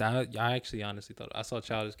 I actually honestly thought I saw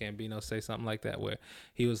Childish Gambino say something like that where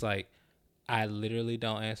he was like, I literally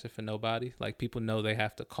don't answer for nobody. Like, people know they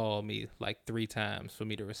have to call me like 3 times for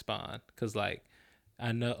me to respond. Cause like,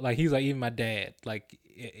 I know, like, he's like, even my dad, like,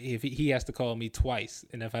 if he has to call me twice,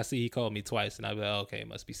 and if I see he called me twice, and I'll be like, okay, it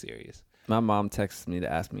must be serious. My mom texts me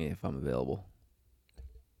to ask me if I'm available.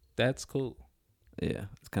 That's cool. Yeah,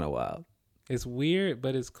 it's kind of wild. It's weird,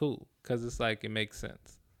 but it's cool because it's like, it makes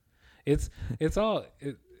sense. Shit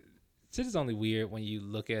is only weird when you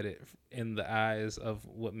look at it in the eyes of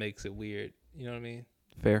what makes it weird. You know what I mean?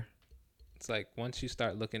 Fair. It's like once you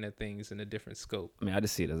start looking at things in a different scope. I mean, I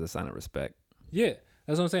just see it as a sign of respect. Yeah,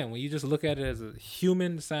 that's what I'm saying. When you just look at it as a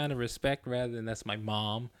human sign of respect rather than that's my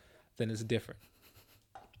mom, then it's different.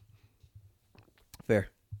 Fair.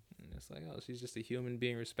 And it's like, oh, she's just a human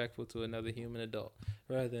being respectful to another human adult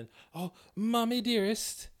rather than, oh, mommy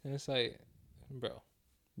dearest. And it's like, bro,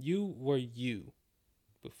 you were you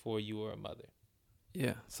before you were a mother.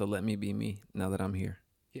 Yeah, so let me be me now that I'm here.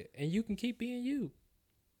 Yeah, and you can keep being you.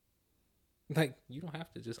 Like, you don't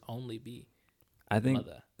have to just only be I think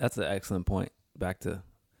mother. That's an excellent point.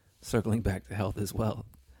 Circling back to health as well.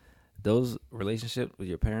 Those relationships with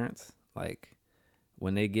your parents, like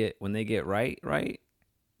when they get right,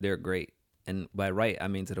 they're great. And by right, I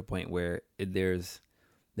mean to the point where there's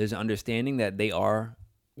an understanding that they are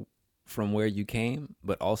from where you came,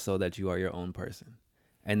 but also that you are your own person.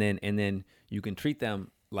 And then you can treat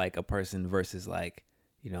them like a person versus like,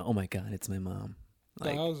 oh my God, it's my mom.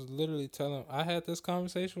 Like, I was literally I had this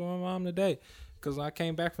conversation with my mom today because when I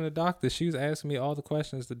came back from the doctor, she was asking me all the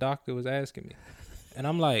questions the doctor was asking me. And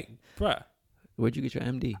I'm like, bruh. Where'd you get your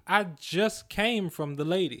MD? I just came from the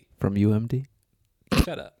lady. From UMD?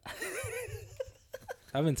 Shut up.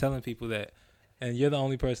 I've been telling people that, and you're the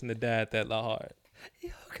only person that died that hard.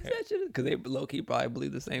 Because they low-key probably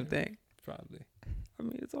believe the same thing. Probably. I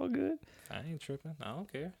mean, it's all good. I ain't tripping. I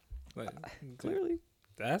don't care. Clearly.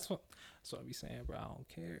 That's what I be saying, bro. I don't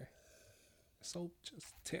care. So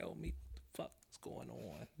just tell me what the fuck is going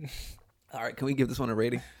on. All right, can we give this one a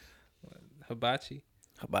rating? Hibachi,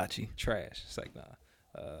 Hibachi. trash. It's like, nah.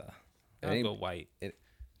 It I'll ain't- go white,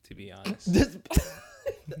 to be honest.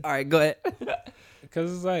 All right, go ahead.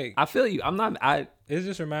 Because it's like, I feel you. I'm not. it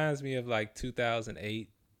just reminds me of like 2008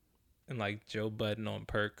 and like Joe Budden on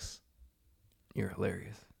Perks. You're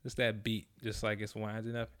hilarious. Just that beat, just like it's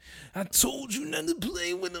winding up. I told you not to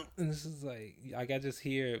play with him. And this is like I just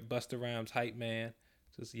hear Busta Rhymes hype man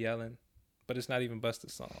just yelling, but it's not even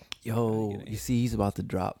Busta's song. Yo, you see, he's about to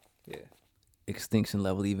drop Yeah. Extinction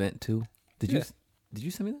Level Event 2. Did you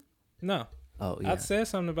send me that? No. Oh yeah. I said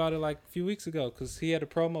something about it like a few weeks ago because he had a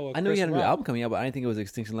promo of I know Chris he had a new Rock. album coming out, but I didn't think it was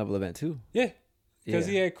Extinction Level Event 2. Yeah. Because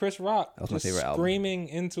he Yeah. had Chris Rock That was my just favorite album. screaming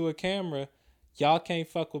into a camera, y'all can't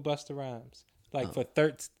fuck with Busta Rhymes. Like for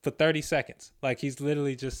 30 seconds. Like he's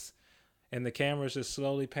literally just, and the camera's just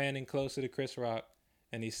slowly panning closer to Chris Rock,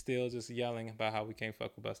 and he's still just yelling about how we can't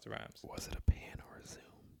fuck with Busta Rhymes. Was it a pan or a zoom?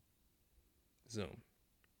 Zoom.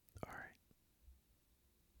 All right.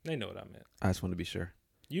 They know what I meant. I just wanted to be sure.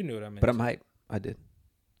 You knew what I meant. But I'm hyped. I did.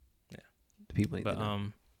 Yeah. The people need But to know.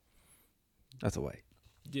 That's a white.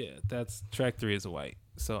 yeah, that's track 3 is a white.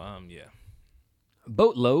 So yeah.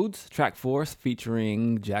 Boatloads, track 4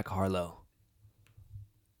 featuring Jack Harlow.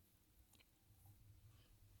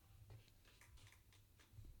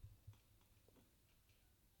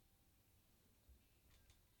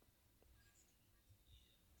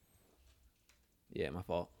 Yeah, my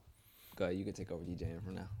fault. Go ahead, you can take over DJing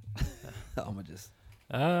from now. I'm gonna just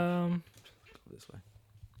go this way.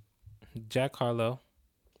 Jack Harlow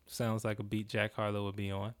sounds like a beat Jack Harlow would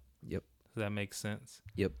be on. Yep. Does that make sense?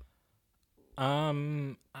 Yep. I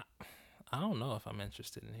don't know if I'm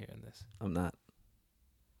interested in hearing this. I'm not.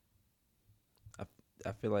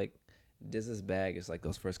 I feel like Diz's bag is like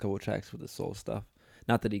those first couple tracks with the soul stuff.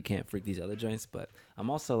 Not that he can't freak these other joints, but I'm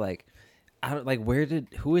also like, I don't like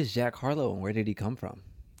who is Jack Harlow and where did he come from?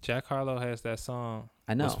 Jack Harlow has that song.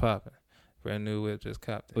 I know, What's poppin'? Brand new whip, just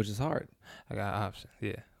copped it. which is hard. I got options.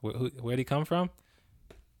 Yeah. Where'd he come from?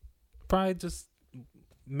 Probably just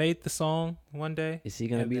made the song one day. Is he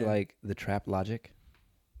gonna And be then- like the Trap Logic?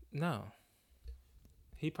 No.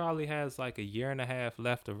 He probably has like a year and a half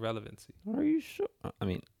left of relevancy. Are you sure? I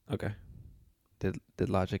mean, okay. Did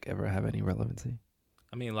Logic ever have any relevancy?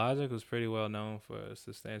 I mean, Logic was pretty well known for a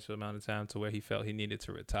substantial amount of time to where he felt he needed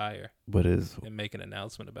to retire But is and make an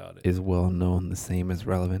announcement about it. well known the same as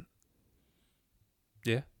relevant?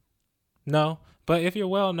 Yeah. No, but if you're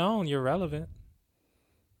well known, you're relevant.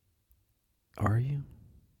 Are you?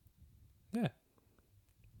 Yeah.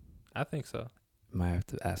 I think so. Might have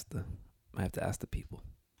to ask the people.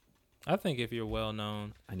 I think if you're well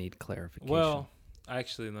known, I need clarification. well,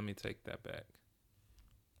 actually, let me take that back.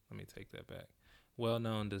 Well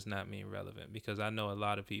known does not mean relevant because I know a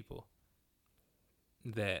lot of people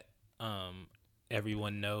that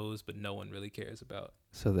everyone knows but no one really cares about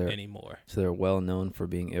so anymore. they're well known for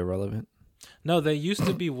being irrelevant. No, they used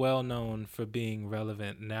to be well known for being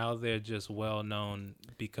relevant. Now they're just well known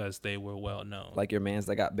because they were well known. Like your mans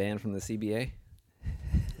that got banned from the CBA.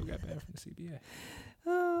 Who got banned from the CBA?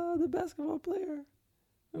 The basketball player.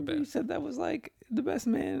 Remember bad? you said that was like the best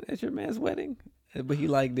man at your man's wedding, but he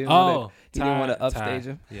like didn't. Oh, he didn't want to Ty- upstage Ty.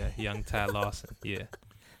 him. Yeah, young Ty Lawson. Yeah,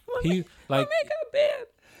 My he like man got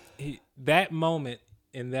banned. that moment.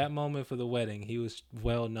 In that moment for the wedding, he was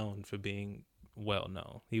well known for being well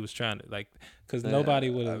known. He was trying to like, cause nobody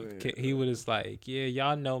would have. He would have like, yeah,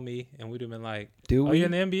 y'all know me, and we'd have been like, Do oh, we?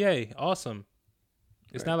 you're in the NBA, awesome.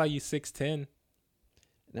 It's Right. not like you 6'10".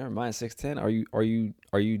 Never mind. 6'10".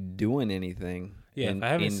 Are you doing anything? Yeah, if I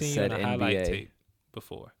haven't seen you in a highlight tape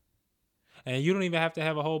before. And you don't even have to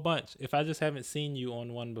have a whole bunch. If I just haven't seen you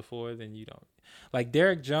on one before, then you don't. Like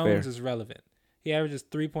Derek Jones Fair. is relevant. He averages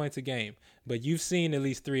 3 points a game, but you've seen at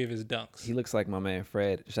least 3 of his dunks. He looks like my man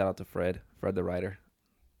Fred. Shout out to Fred the writer.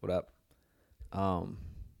 What up?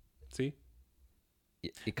 See?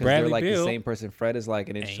 Because Bradley they're like Beal the same person. Fred is like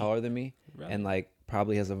an inch ain't taller than me, Relevant. and like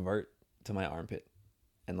probably has a vert to my armpit,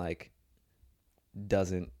 and like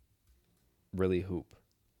doesn't really hoop.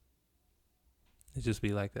 It just be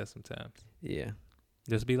like that sometimes. Yeah,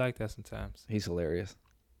 Just be like that sometimes. he's hilarious.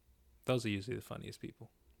 Those are usually the funniest people.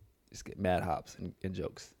 Just get mad hops and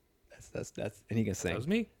jokes. That's and he can sing. That was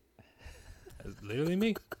me. That's literally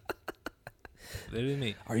me. Literally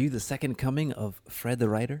me. Are you the second coming of Fred the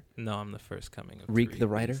writer? No, I'm the first coming of Reek 3, the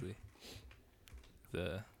writer? Beasley.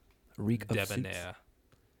 The Reek of debonair. suits?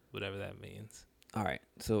 Whatever that means. All right.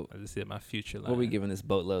 So I just did my future line. what are we giving this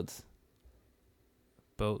boatloads?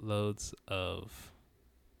 Boatloads of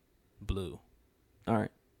blue. All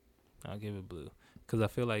right. I'll give it blue. because I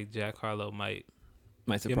feel like Jack Harlow might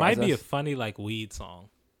Might surprise it might be a us. funny like weed song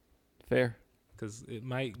Fair. because it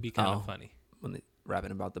might be kind of funny. When they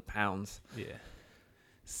rapping about the pounds. Yeah.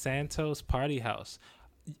 Santos Party House.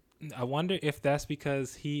 I wonder if that's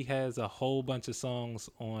because he has a whole bunch of songs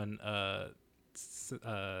on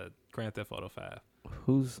Grand Theft Auto 5.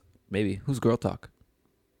 Who's Girl Talk?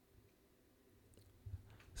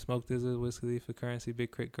 Smoke Dizzle, Whiskey Leaf for Currency,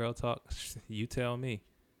 Big Crit, Girl Talk. You tell me.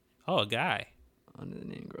 Oh, a guy. Under the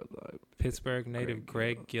name Girl Talk. Pittsburgh native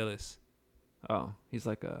Greg Gillis. Oh, he's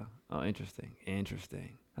like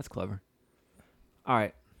interesting. That's clever. All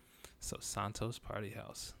right. So Santos Party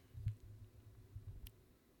House.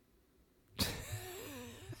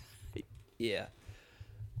 Yeah.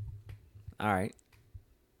 All right.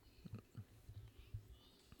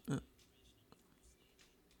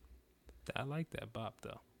 I like that bop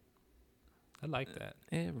though. I like that.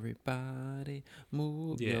 Everybody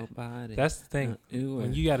move Yeah. your body. That's the thing.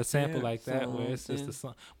 When you got a sample like that where it's just a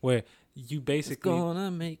song where you it's basically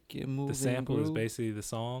gonna make you move. the sample and is groove. basically the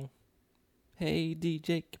song. Hey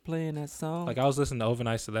DJ, keep playing that song. Like I was listening to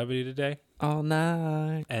Overnight Celebrity today, all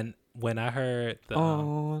night. and when I heard the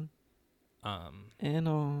On and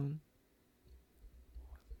on.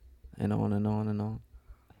 And on and on and on.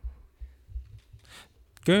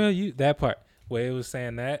 girl, you that part where it was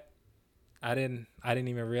saying that, I didn't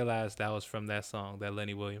even realize that was from that song, that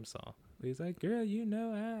Lenny Williams song. He's like, girl, you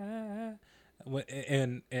know,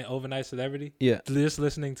 and Overnight Celebrity. Yeah. Just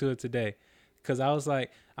listening to it today, because I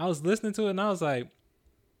was listening to it and I was like,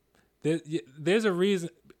 there's a reason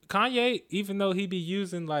Kanye, even though he be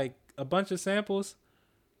using like a bunch of samples,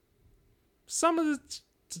 some of the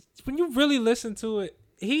when you really listen to it,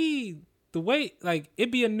 the way like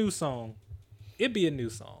it'd be a new song.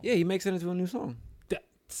 Yeah, he makes it into a new song.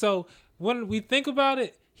 So when we think about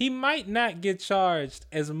it, he might not get charged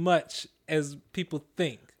as much as people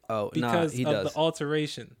think. Oh, because he of does. the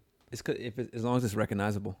alteration. It's as long as it's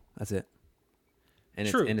recognizable, that's it. And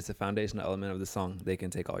True. it's a foundational element of the song. They can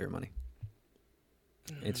take all your money.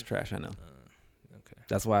 It's trash, I know. Okay.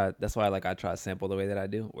 That's why like I try to sample the way that I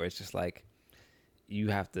do, where it's just like you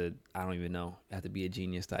have to, I don't even know, you have to be a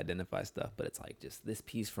genius to identify stuff, but it's like just this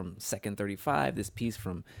piece from second 35, this piece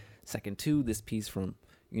from second 2, this piece from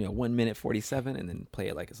 1 minute 47, and then play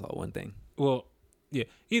it like it's all one thing. Well, yeah.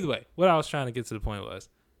 Either way, what I was trying to get to the point was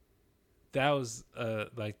that was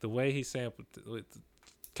like the way he sampled.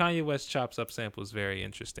 Kanye West chops up samples very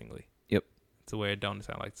interestingly. Yep. To where it don't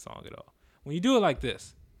sound like the song at all. When you do it like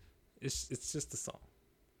this, it's just the song.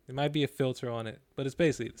 There might be a filter on it, but it's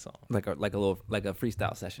basically the song. Like a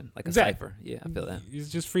freestyle session, like a Exactly. cipher. Yeah, I feel that. It's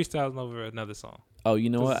just freestyling over another song. Oh, you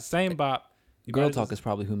know 'Cause what? it's the same bop. You Girl might Talk just- is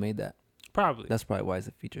probably who made that. Probably. That's probably why it's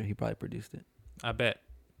a feature. He probably produced it. I bet.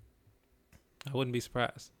 I wouldn't be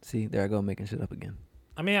surprised. See, there I go making shit up again.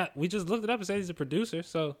 I mean, we just looked it up and said he's a producer,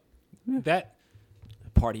 so Yeah. that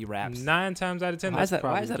Party raps. 9 times out of 10. Why is that's that?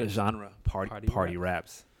 Why is probably that a genre? Party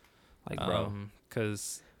raps. Like, bro,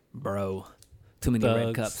 because too many red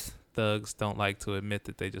thugs. cups. thugs don't like to admit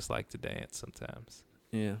that they just like to dance sometimes.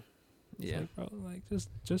 Yeah, It's yeah. like, bro, like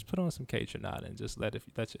just put on some K Tronada and just let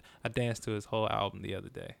you. I danced to his whole album the other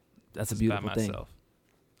day. That's a just beautiful by thing. myself.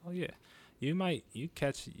 Oh yeah, you might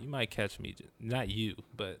catch me. Not you,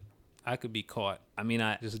 but I could be caught I mean,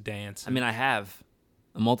 I just dancing. I have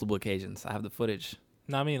on multiple occasions. I have the footage.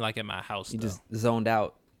 No, I mean like at my house. You though. just zoned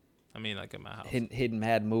out, I mean like at my house. hidden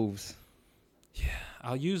mad moves.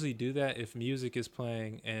 I'll usually do that if music is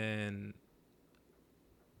playing and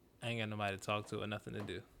I ain't got nobody to talk to or nothing to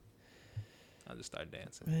do. I'll just start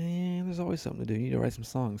dancing. Man, there's always something to do. You need to write some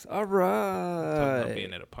songs. All Talking about right.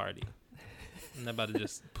 being at a party. I'm not about to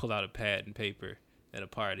just pull out a pad and paper at a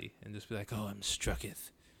party and just be like, oh, I'm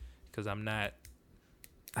strucketh. Because I'm not.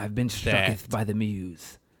 I've been struck by the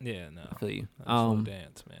muse. Yeah, no. I feel you. I just wanna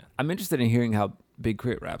dance, man. I'm interested in hearing how Big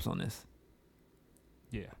Crit raps on this.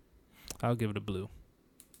 Yeah. I'll give it a blue.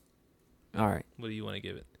 All right. What do you want to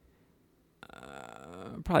give it?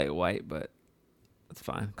 Probably a white, but that's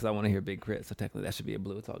fine because I want to hear Big Crit. So technically, that should be a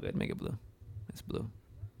blue. It's all good. Make it blue. It's blue.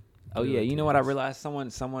 Oh Blue yeah, it you know what I is. realized? Someone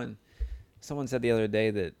said the other day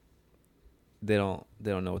that they don't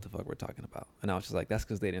know what the fuck we're talking about, and I was just like, that's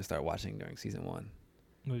because they didn't start watching during season 1.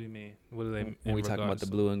 What do you mean? What do they When we talk about the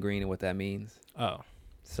blue and green and what that means. Oh.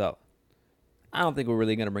 So I don't think we're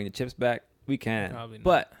really gonna bring the chips back. We can, Probably not.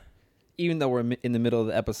 but even though we're in the middle of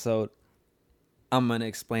the episode, I'm gonna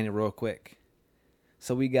explain it real quick.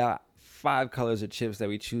 So we got 5 colors of chips that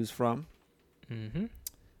we choose from. Mm-hmm.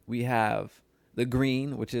 We have the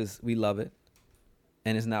green, which is we love it,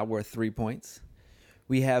 and is now worth 3 points.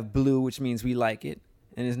 We have blue, which means we like it,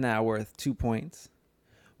 and is now worth 2 points.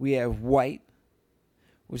 We have white,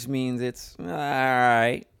 which means it's all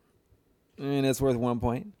right, and it's worth 1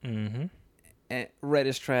 point. Mm-hmm. And red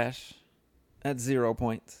is trash at 0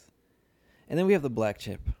 points. And then we have the black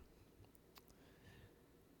chip.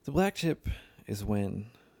 The black chip is when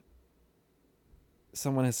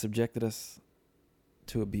someone has subjected us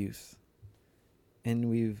to abuse, and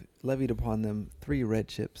we've levied upon them 3 red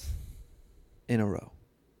chips in a row.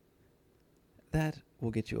 That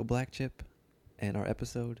will get you a black chip, and our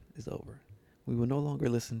episode is over. We will no longer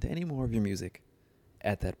listen to any more of your music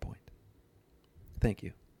at that point. Thank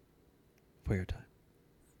you for your time.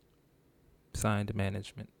 Signed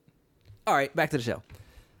management. All right, back to the show.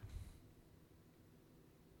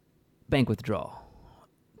 Bank Withdrawal,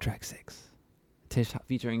 track 6.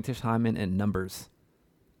 Featuring Tish Hyman and Numbers.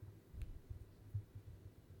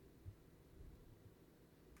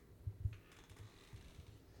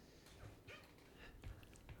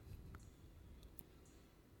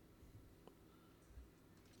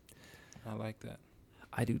 I like that.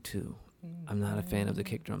 I do too. I'm not a fan of the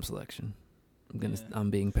kick drum selection. Yeah. I'm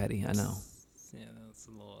being petty. I know. Yeah, that's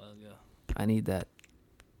a little ugly. I need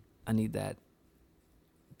that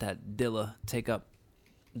Dilla take up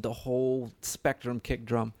the whole spectrum kick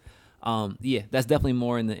drum. Yeah, that's definitely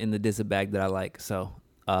more in the Dizza bag that I like. So,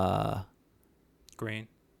 Green.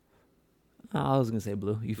 I was gonna say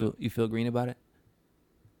blue. You feel green about it?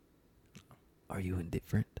 Are you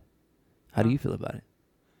indifferent? How do you feel about it?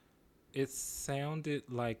 It sounded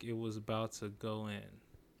like it was about to go in,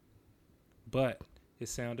 but it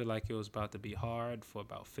sounded like it was about to be hard for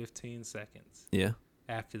about 15 seconds. Yeah.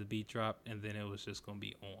 After the beat drop, and then it was just gonna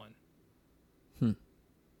be on.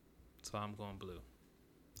 So I'm going blue.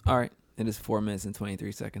 All right. It is 4 minutes and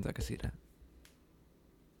 23 seconds. I can see that.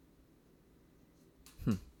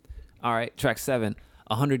 All right. Track 7.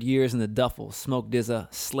 100 Years in the Duffel. Smoke Dizza,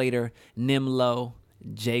 Slater, Nimlo,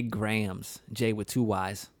 Jay Grams. Jay with 2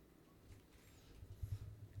 Y's.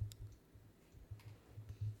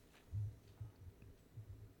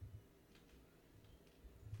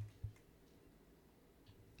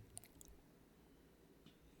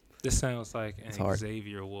 This sounds like It's an hard.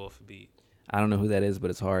 Xavier Wolf beat. I don't know who that is,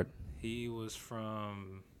 but it's hard. He was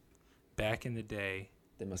from back in the day.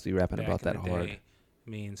 They must be rapping about that hard. Day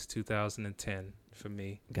means 2010 for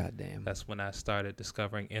me. God damn. That's when I started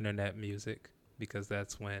discovering internet music, because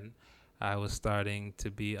that's when I was starting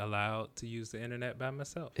to be allowed to use the internet by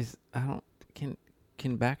myself.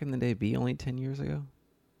 Can back in the day be only 10 years ago?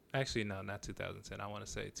 Actually, no, not 2010. I want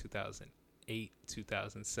to say 2008,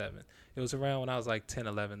 2007. It was around when I was like 10,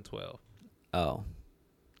 11, 12. Oh.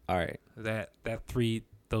 All right.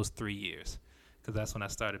 Those 3 years, because that's when I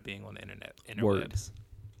started being on the internet. Word. Interwebs.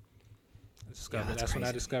 That's when I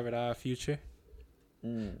crazy. discovered Our Future,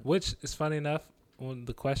 which is funny enough. On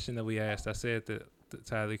the question that we asked, I said that the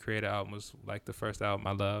Tyler the Creator album was like the first album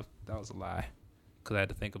I loved. That was a lie, because I had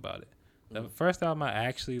to think about it. The first album I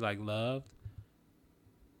actually loved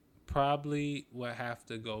probably would have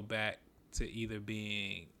to go back to either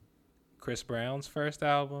being Chris Brown's first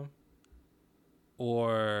album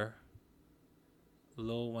or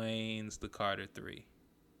Lil Wayne's The Carter 3.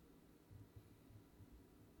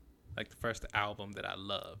 Like the first album that I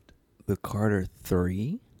loved. The Carter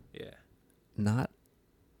 3? Yeah. Not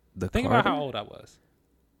the Think Carter? about how old I was.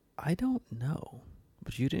 I don't know.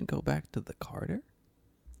 But you didn't go back to the Carter?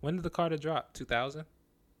 When did The Carter drop? 2000?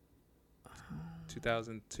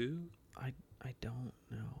 2002? I don't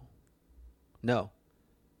know. No.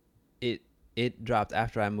 It dropped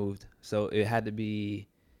after I moved. So it had to be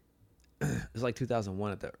it was like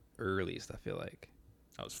 2001 at the earliest, I feel like.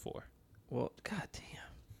 I was 4. Well, goddamn.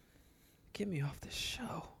 Get me off this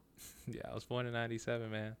show. Yeah, I was born in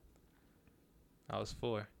 97, man. I was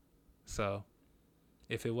 4. So,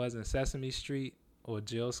 if it wasn't Sesame Street or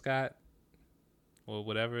Jill Scott or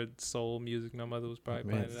whatever soul music my mother was probably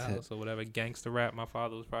playing in the house, or whatever gangster rap my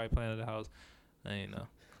father was probably playing in the house, I ain't know.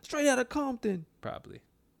 Straight out of Compton. Probably.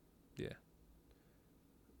 Yeah.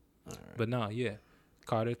 All right. But no, yeah.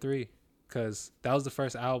 Carter 3. Because that was the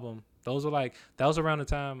first album. That was around the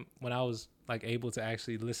time when I was like able to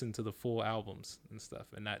actually listen to the full albums and stuff,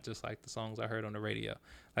 and not just like the songs I heard on the radio.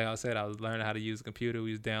 Like I said, I was learning how to use a computer.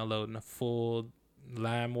 We was downloading a full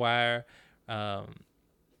LimeWire. What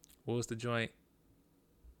was the joint?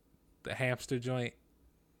 The hamster joint,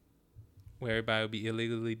 where everybody would be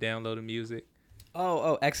illegally downloading music.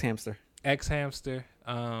 Oh, X-Hamster. X-Hamster,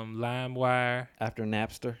 LimeWire. After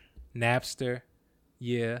Napster.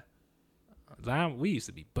 Yeah. We used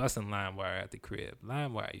to be busting LimeWire at the crib.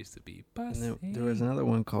 LimeWire used to be busting. And there was another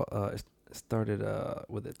one called it started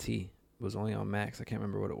with a T, was only on Max. I can't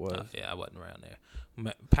remember what it was. Yeah, I wasn't around there.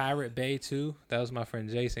 Pirate Bay too. That was my friend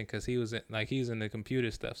Jason because he was in the computer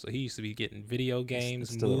stuff. So he used to be getting video games,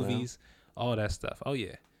 it's still movies, all that stuff. Oh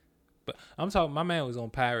yeah, but I'm talking. My man was on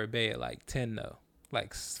Pirate Bay at like 10 though,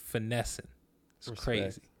 like finessing. It's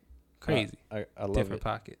Respect. crazy. I love Different it.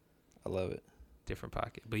 pocket. I love it. Different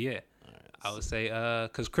pocket. But yeah, All right, I would say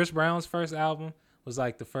because Chris Brown's first album was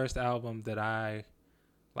like the first album that I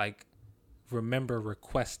like remember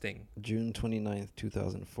requesting. June 29th,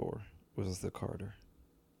 2004 was the Carter.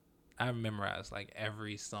 I memorized like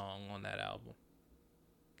every song on that album.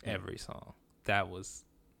 Every song. That was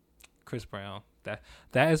Chris Brown.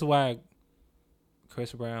 That is why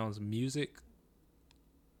Chris Brown's music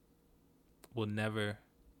will never.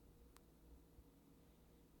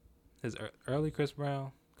 His early Chris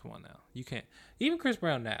Brown, come on now, you can't. Even Chris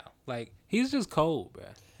Brown now, like he's just cold, bro.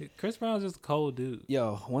 Chris Brown's just a cold dude.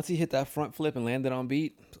 Yo, once he hit that front flip and landed on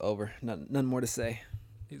beat, it's over. Nothing more to say.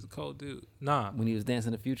 He's a cold dude. Nah, When he was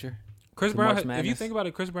dancing the future. Chris to Brown. March If you Madness. think about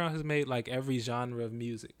it, Chris Brown has made like every genre of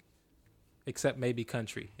music, except maybe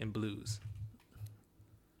country and blues.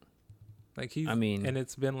 Like he's, I mean- and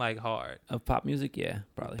it's been like hard. Of pop music, yeah,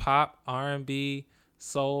 probably. Pop, R&B,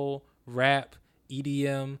 soul, rap,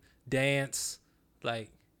 EDM, dance. Like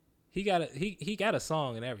he got a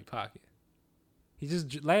song in every pocket.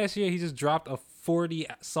 Last year he just dropped a 40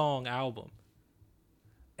 song album,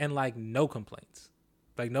 and like no complaints.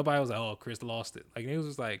 Like nobody was like, "Oh, Chris lost it." Like it was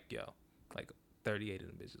just like, "Yo, like 38 of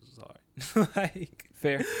them bitches was hard." Like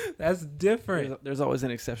Fair. that's different. There's always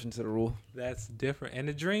an exception to the rule. That's different. And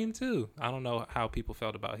The Dream too. I don't know how people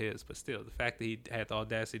felt about his, but still, the fact that he had the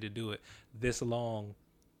audacity to do it this long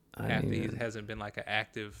after he hasn't been like an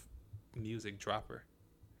active music dropper.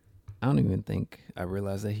 I don't even think I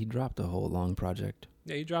realized that he dropped a whole long project.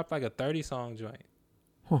 Yeah, he dropped like a 30-song joint.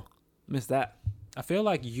 Missed that. I feel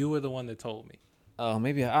like you were the one that told me. Oh,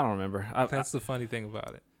 maybe I don't remember. That's the funny thing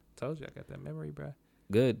about it. Told you I got that memory, bro.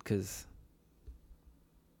 Good, because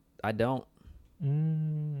I don't.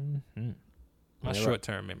 Mm-hmm. My Whenever-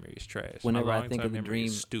 short-term memory is trash. whenever My I think of long-term The memory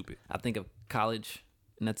is Dream- stupid. I think of college,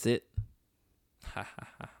 and that's it.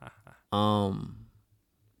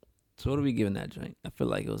 So what are we giving that joint? I feel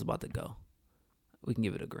like it was about to go. We can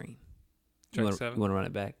give it a green. You Track want 7? to run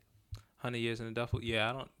it back? 100 Years in the Duffel. Yeah,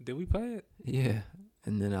 I don't. Did we play it? Yeah,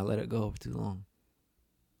 and then I let it go for too long.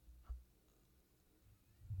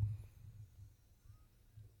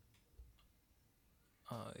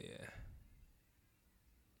 Oh yeah.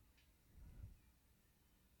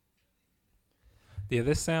 Yeah,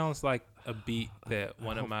 this sounds like a beat that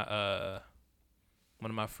one of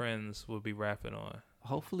my friends would be rapping on.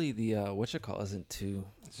 Hopefully the whatchamacallit isn't too.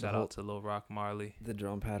 Shout out to Lil Rock Marley. The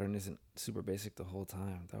drum pattern isn't super basic the whole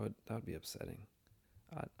time. That would be upsetting.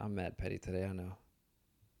 I'm mad petty today. I know.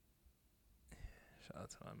 Shout out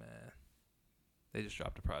to my man. They just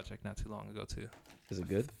dropped a project not too long ago too. Is it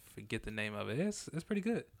good? Forget the name of it. It's pretty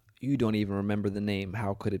good. You don't even remember the name.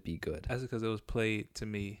 How could it be good? That's because it was played to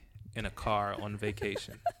me in a car on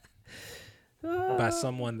vacation by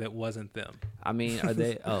someone that wasn't them. I mean, are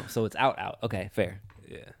they? Oh, so it's out. Okay, fair.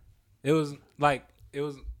 Yeah, it was like it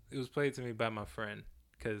was played to me by my friend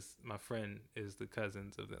because my friend is the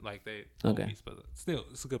cousins of them. Like they Okay. homies, but still,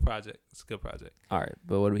 it's a good project. All right,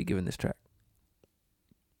 but what are we giving this track?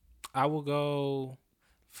 I will go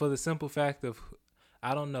for the simple fact of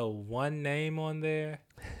I don't know one name on there,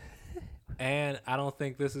 and I don't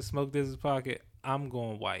think this is Smoke Diz's Pocket. I'm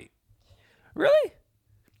going white. Really?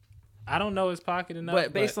 I don't know his pocket enough.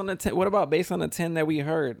 But based on the 10, what about based on the 10 that we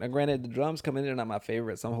heard? Now, granted, the drums coming in are not my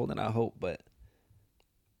favorite, so I'm holding out hope. But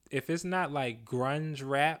if it's not like grunge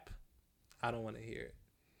rap, I don't want to hear it.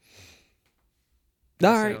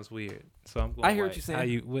 all That right, sounds weird. So I'm going. I hear what white. you're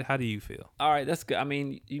saying. How do you feel? all right, that's good. I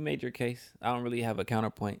mean, you made your case. I don't really have a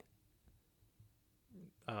counterpoint.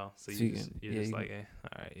 Oh, so So you're just you like, can-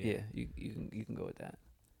 all right, Yeah, you can go with that.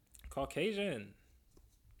 Caucasian.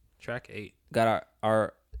 Track 8. Got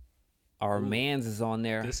our Ooh. mans is on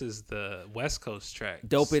there. This is the West Coast track.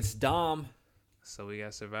 Dope, it's Dom. So we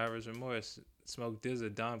got Survivor's Remorse, Smoke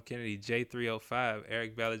Dizza, Dom Kennedy, J305,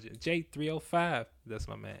 Eric Bellinger, J305. That's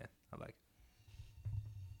my man. I like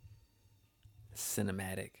it.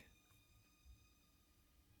 Cinematic.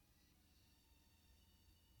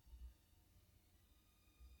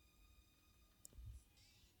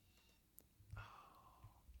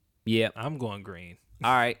 Yep. I'm going green.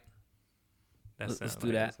 All right. That Let's sounds do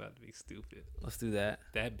like that. It's about to be stupid. Let's do that.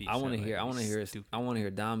 That beat. I want to sound hear. like I want to it's hear. stupid. I want to hear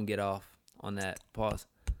Dom get off on that. Pause.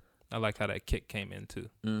 I like how that kick came in too.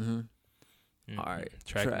 Mm-hmm. All right.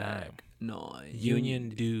 Track 9. 9. Union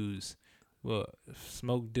Dues. Well,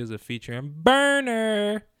 Smoke Dizza featuring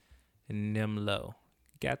Burner and Nimlo.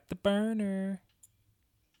 Got the burner.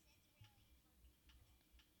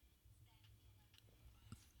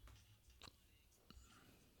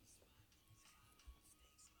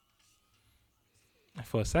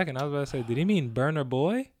 For a second, I was about to say, did he mean Burner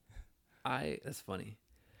Boy? That's funny.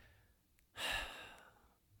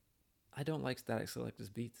 I don't like Static Selector's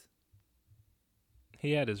beats.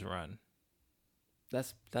 He had his run.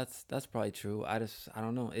 That's probably true. I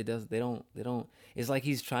don't know. They don't it's like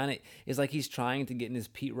he's trying to get in his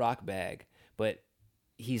Pete Rock bag, but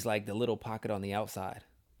he's like the little pocket on the outside.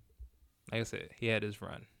 Like I said, he had his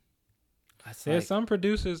run. That's There's like, some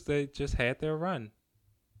producers that just had their run.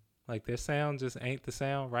 Like their sound just ain't the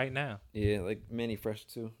sound right now. yeah, like Manny Fresh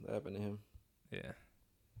too. That happened to him. Yeah.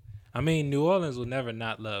 I mean, New Orleans will never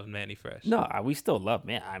not love Manny Fresh. No, we still love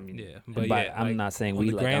man. I mean, Yeah, but by, yeah, I'm like, not saying on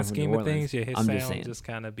we the like grand I'm from New scheme of Orleans. things, yeah, his I'm sound just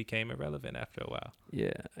kind of became irrelevant after a while.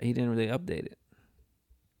 Yeah, he didn't really update it.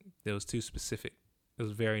 It was too specific. It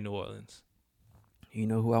was very New Orleans. You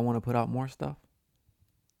know who I want to put out more stuff?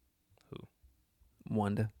 Who?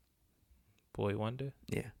 Wonder. Boy Wonder.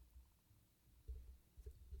 Yeah.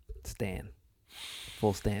 Stan.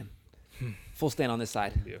 Full Stan. Full Stan on this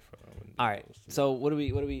side. Yeah, All right. So what do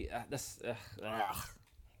we?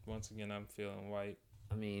 Once again, I'm feeling white.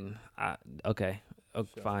 I mean, okay, Feeling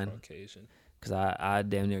fine. Caucasian. Cause I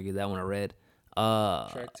damn near give that one a red.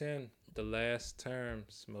 Track 10, The Last Term,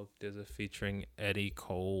 Smoke DZA featuring Eddie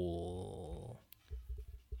Cole.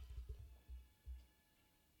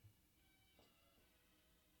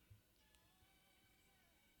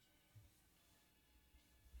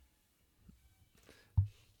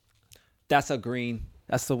 That's a green.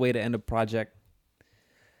 That's the way to end a project.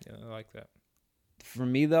 Yeah, I like that. For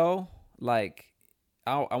me though, like,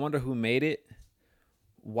 I wonder who made it.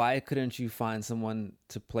 Why couldn't you find someone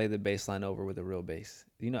to play the bass line over with a real bass?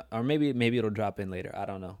 You know, or maybe it'll drop in later. I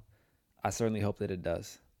don't know. I certainly hope that it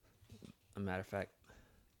does. A matter of fact.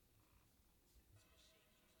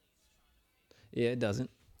 Yeah, it doesn't.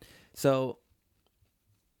 So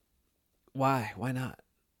why? Why not? You know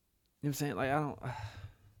what I'm saying? Like, I don't.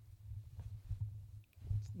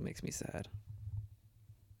 It makes me sad.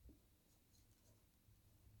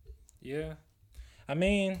 Yeah. I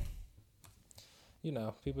mean, you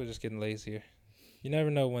know, people are just getting lazier. You never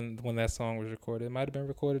know when that song was recorded. It might have been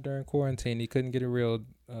recorded during quarantine. He couldn't get a real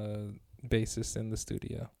bassist in the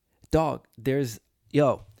studio. Dog,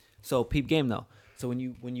 so peep game though. So when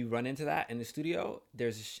you run into that in the studio,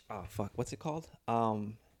 there's what's it called?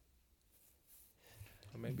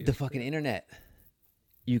 Maybe The fucking internet.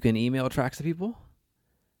 You can email tracks to people,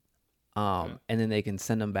 and then they can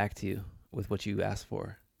send them back to you with what you asked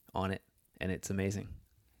for on it, and it's amazing.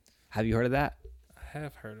 Have you heard of that? I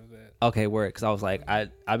have heard of that. Okay, word. Because I was like,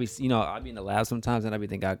 I'd be in the lab sometimes, and I'd be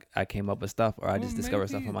thinking I came up with stuff, or I just discover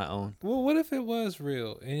stuff on my own. Well, what if it was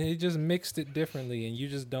real and he just mixed it differently, and you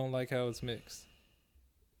just don't like how it's mixed?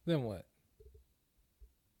 Then what?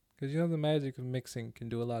 Because you know the magic of mixing can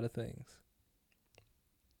do a lot of things,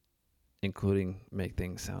 Including make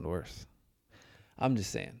things sound worse. I'm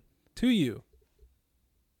just saying. To you.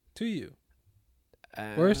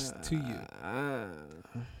 Worse to you.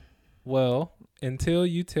 Well, until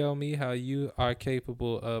you tell me how you are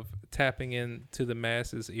capable of tapping into the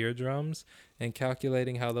masses' eardrums and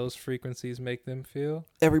calculating how those frequencies make them feel.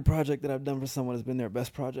 Every project that I've done for someone has been their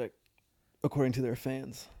best project, according to their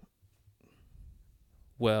fans.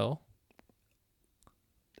 Well,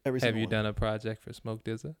 have you one. done a project for Smoke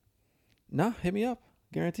DZA? Nah, hit me up.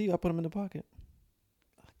 Guarantee you, I'll put them in the pocket.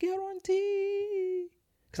 Guarantee.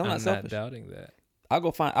 Because I'm not selfish. Not doubting that. I'll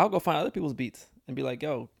go find other people's beats and be like,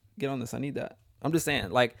 yo, get on this. I need that. I'm just saying,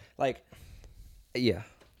 like, yeah.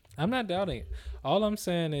 I'm not doubting it. All I'm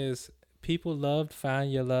saying is people loved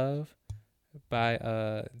Find Your Love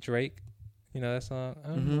by Drake. You know that song?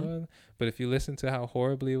 Mm-hmm. But if you listen to how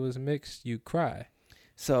horribly it was mixed, you cry.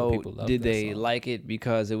 So did they like it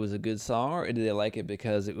because it was a good song, or did they like it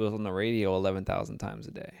because it was on the radio 11,000 times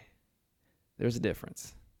a day? There's a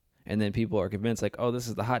difference. And then people are convinced, like, oh, this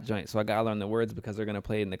is the hot joint, so I got to learn the words because they're going to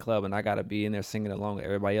play it in the club, and I got to be in there singing along with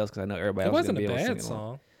everybody else because I know everybody else is going to be able to sing along. It wasn't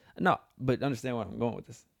a bad song. No, but understand where I'm going with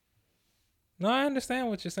this. No, I understand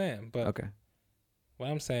what you're saying, but okay.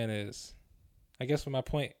 What I'm saying is, I guess what my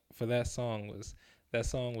point for that song was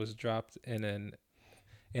dropped in an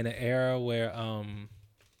era where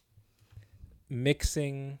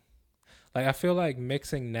mixing, like I feel like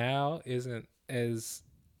mixing now isn't as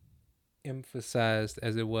emphasized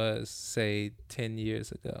as it was, say, 10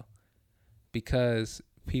 years ago, because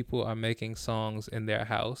people are making songs in their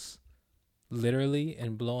house literally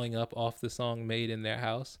and blowing up off the song made in their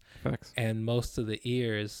house. Facts. And most of the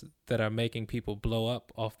ears that are making people blow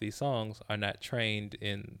up off these songs are not trained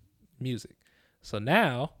in music. So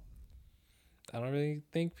now, I don't really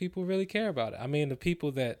think people really care about it. I mean, the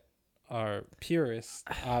people that are purists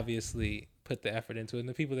obviously put the effort into it, and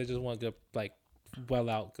the people that just want good, like, well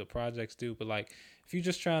out good projects do. But like, if you're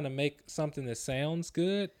just trying to make something that sounds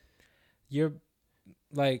good, you're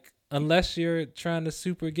like, unless you're trying to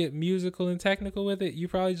super get musical and technical with it, you're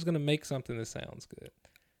probably just gonna make something that sounds good.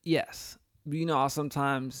 Yes. You know how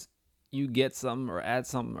sometimes you get something or add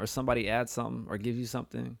something or somebody adds something or gives you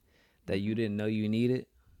something that you didn't know you needed?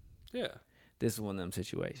 Yeah. This is one of them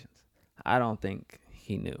situations. I don't think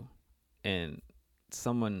he knew. And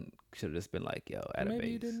someone should have just been like, yo, at Maybe a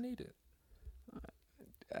base. you didn't need it.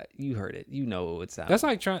 You heard it. You know what it sounds.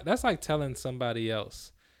 That's like telling somebody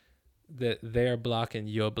else that they're blocking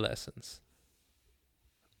your blessings.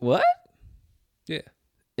 What? Yeah.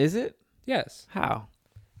 Is it? Yes. How?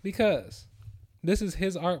 Because this is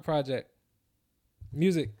his art project.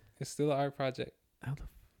 Music is still an art project. How the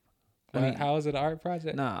I mean, how is it an art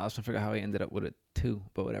project? Nah, I was trying to figure out how he ended up with a 2,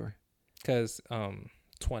 but whatever. Because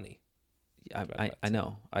 20. I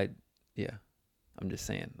know. Yeah. I'm just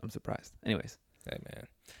saying. I'm surprised. Anyways. Hey man,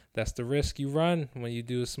 that's the risk you run when you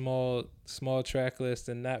do a small track list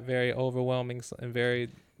and not very overwhelming and very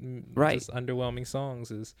just underwhelming songs.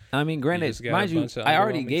 Is I mean, granted, mind you, I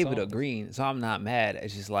already gave songs. it a green, so I'm not mad.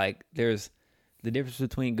 It's just like there's the difference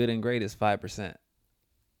between good and great is 5%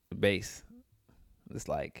 bass. It's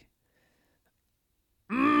like,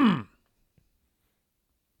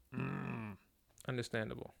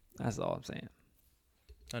 understandable. That's all I'm saying.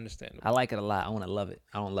 Understandable. I like it a lot. I want to love it.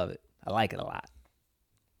 I don't love it. I like it a lot.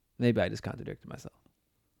 Maybe I just contradicted myself.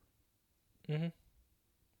 Mm-hmm.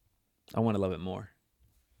 I want to love it more.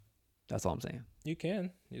 That's all I'm saying. You can.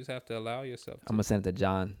 You just have to allow yourself to. I'm going to send it to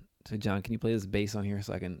John. So, John, can you play this bass on here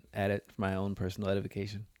so I can add it for my own personal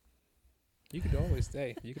edification? You could always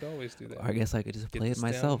stay. You could always do that. Or I guess I could just play it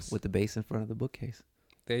myself with the bass in front of the bookcase.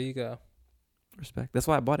 There you go. Respect. That's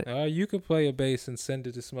why I bought it. You could play a bass and send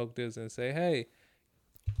it to Smoke Diz and say, hey.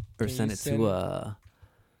 Or send it to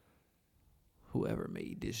whoever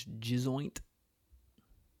made this jizoint.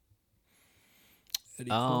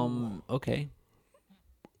 Okay.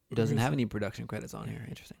 Doesn't have any production credits on here.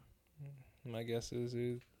 Interesting. My guess is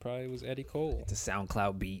it probably was Eddie Cole. It's a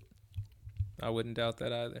SoundCloud beat. I wouldn't doubt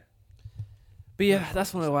that either. But yeah,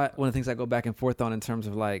 that's one of the things I go back and forth on in terms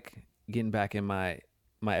of like getting back in my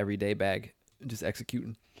everyday bag, and just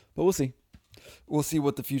executing. But we'll see. We'll see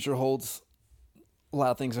what the future holds. A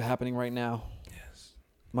lot of things are happening right now. Yes.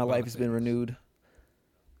 My life has been renewed.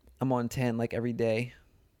 I'm on 10 like every day.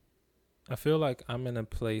 I feel like I'm in a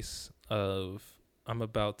place of I'm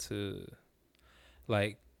about to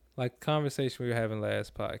like conversation we were having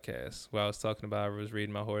last podcast where I was talking about I was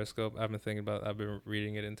reading my horoscope. I've been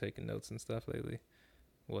reading it and taking notes and stuff lately.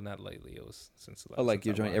 Well, not lately. It was since the last. Oh, like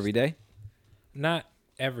your joint every day? Not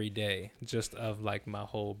every day, just of like my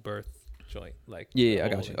whole birth joint, like yeah, I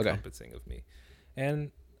got you. Okay, encompassing of me,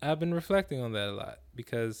 and I've been reflecting on that a lot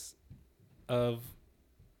because of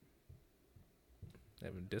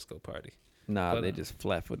having a disco party. Nah, they just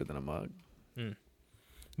flat-footed in a mug.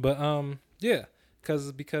 But yeah,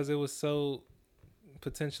 because it was so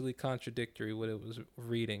potentially contradictory what it was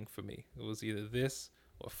reading for me. It was either this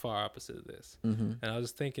or far opposite of this. Mm-hmm. And I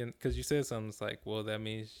was thinking, because you said something, it's like, well, that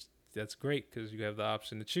means that's great because you have the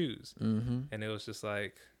option to choose. Mm-hmm. And it was just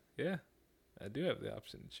like, yeah, I do have the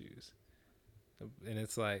option to choose. And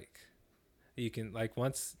it's like, you can, like,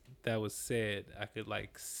 once that was said, I could,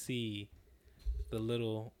 like, see the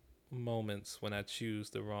little moments when I choose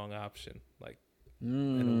the wrong option, like,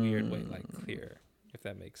 in a weird way, like, clearer, if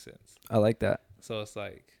that makes sense. I like that. So it's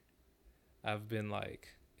like, I've been, like,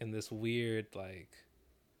 in this weird, like,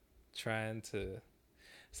 trying to,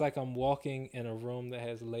 it's like I'm walking in a room that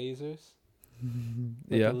has lasers.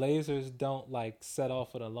 But the lasers don't like set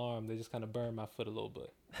off an alarm. They just kind of burn my foot a little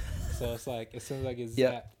bit. So it's like as soon as I get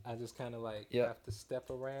zapped, I just kind of like have to step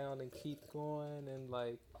around and keep going and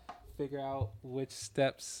like figure out which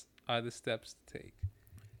steps are the steps to take.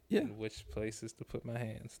 And which places to put my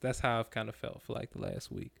hands. That's how I've kind of felt for like the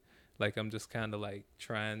last week. Like I'm just kind of like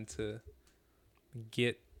trying to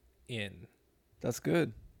get in. That's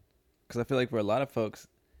good. Because I feel like for a lot of folks,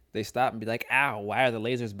 they stop and be like, ow, why are the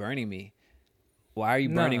lasers burning me? Why are you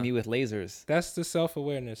burning me with lasers? That's the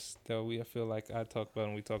self-awareness that I feel like I talk about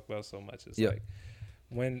and we talk about so much. It's like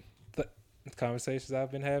when the conversations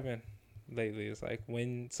I've been having lately, it's like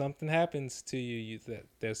when something happens to you, that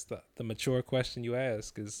there's the mature question you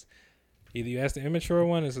ask is either you ask the immature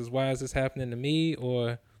one, is why is this happening to me?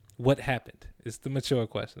 Or what happened? It's the mature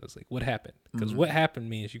question. It's like, what happened? Because what happened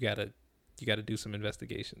means you gotta do some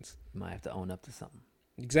investigations. You might have to own up to something.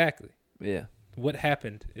 Exactly. Yeah. What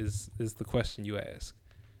happened is the question you ask,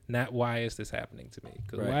 not why is this happening to me?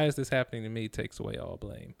 Because Right. why is this happening to me takes away all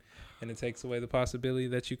blame, and it takes away the possibility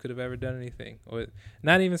that you could have ever done anything, or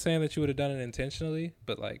not even saying that you would have done it intentionally,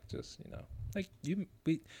 but like just like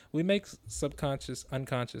we make subconscious,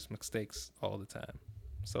 unconscious mistakes all the time.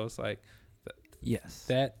 So it's like Yes.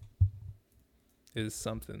 that is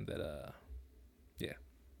something that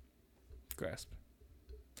grasp.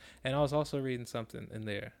 And I was also reading something in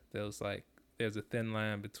there that was like there's a thin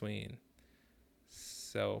line between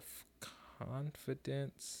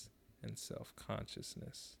self-confidence and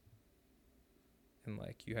self-consciousness, and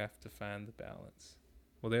like you have to find the balance.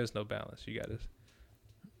 Well, there's no balance. You gotta.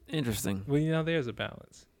 Interesting. Well, there's a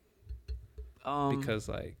balance because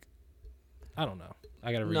like I don't know.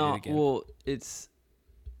 I gotta read it again. Well, it's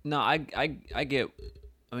I get.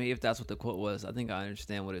 I mean, if that's what the quote was, I think I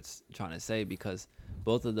understand what it's trying to say, because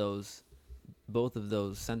both of those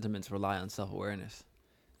sentiments rely on self-awareness.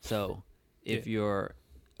 So if your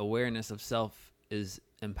awareness of self is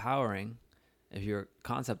empowering, if your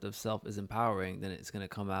concept of self is empowering, then it's going to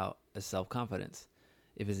come out as self-confidence.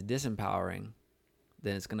 If it's disempowering,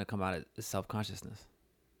 then it's going to come out as self-consciousness,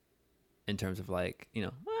 in terms of like,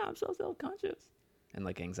 I'm so self-conscious, and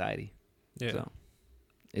like anxiety. Yeah. So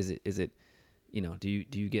is it do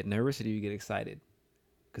you get nervous or do you get excited?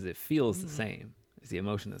 Because it feels the same. It's the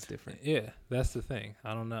emotion that's different. Yeah, that's the thing.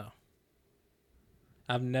 I don't know.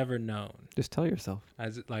 I've never known. Just tell yourself. I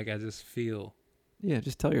just feel. Yeah,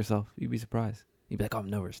 just tell yourself. You'd be surprised. You'd be like, oh, I'm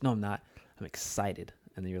nervous. No, I'm not. I'm excited.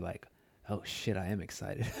 And then you're like, oh, shit, I am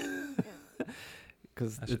excited.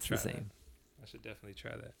 Because it's the same. I should definitely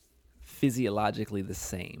try that. Physiologically the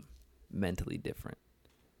same. Mentally different.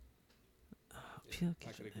 Yeah,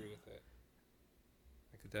 I could agree with that.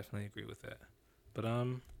 I could definitely agree with that. But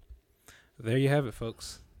there you have it,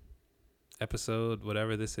 folks. Episode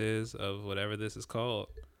whatever this is of whatever this is called.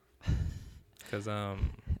 Because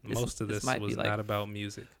most of this was like not about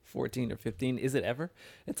music. 14 or 15. Is it ever?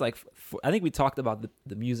 It's like I think we talked about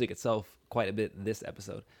the music itself quite a bit in this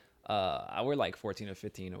episode. We're like 14 or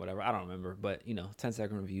 15 or whatever. I don't remember. But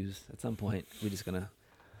 10-second reviews. At some point, we're just gonna.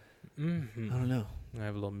 I don't know. I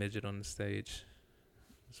have a little midget on the stage.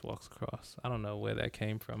 Just walks across. I don't know where that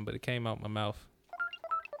came from, but it came out my mouth.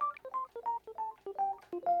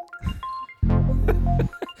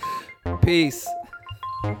 Peace.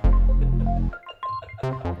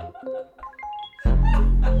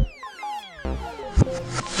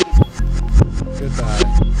 Goodbye.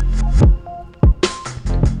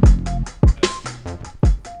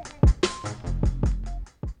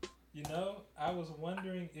 I was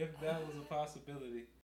wondering if that was a possibility.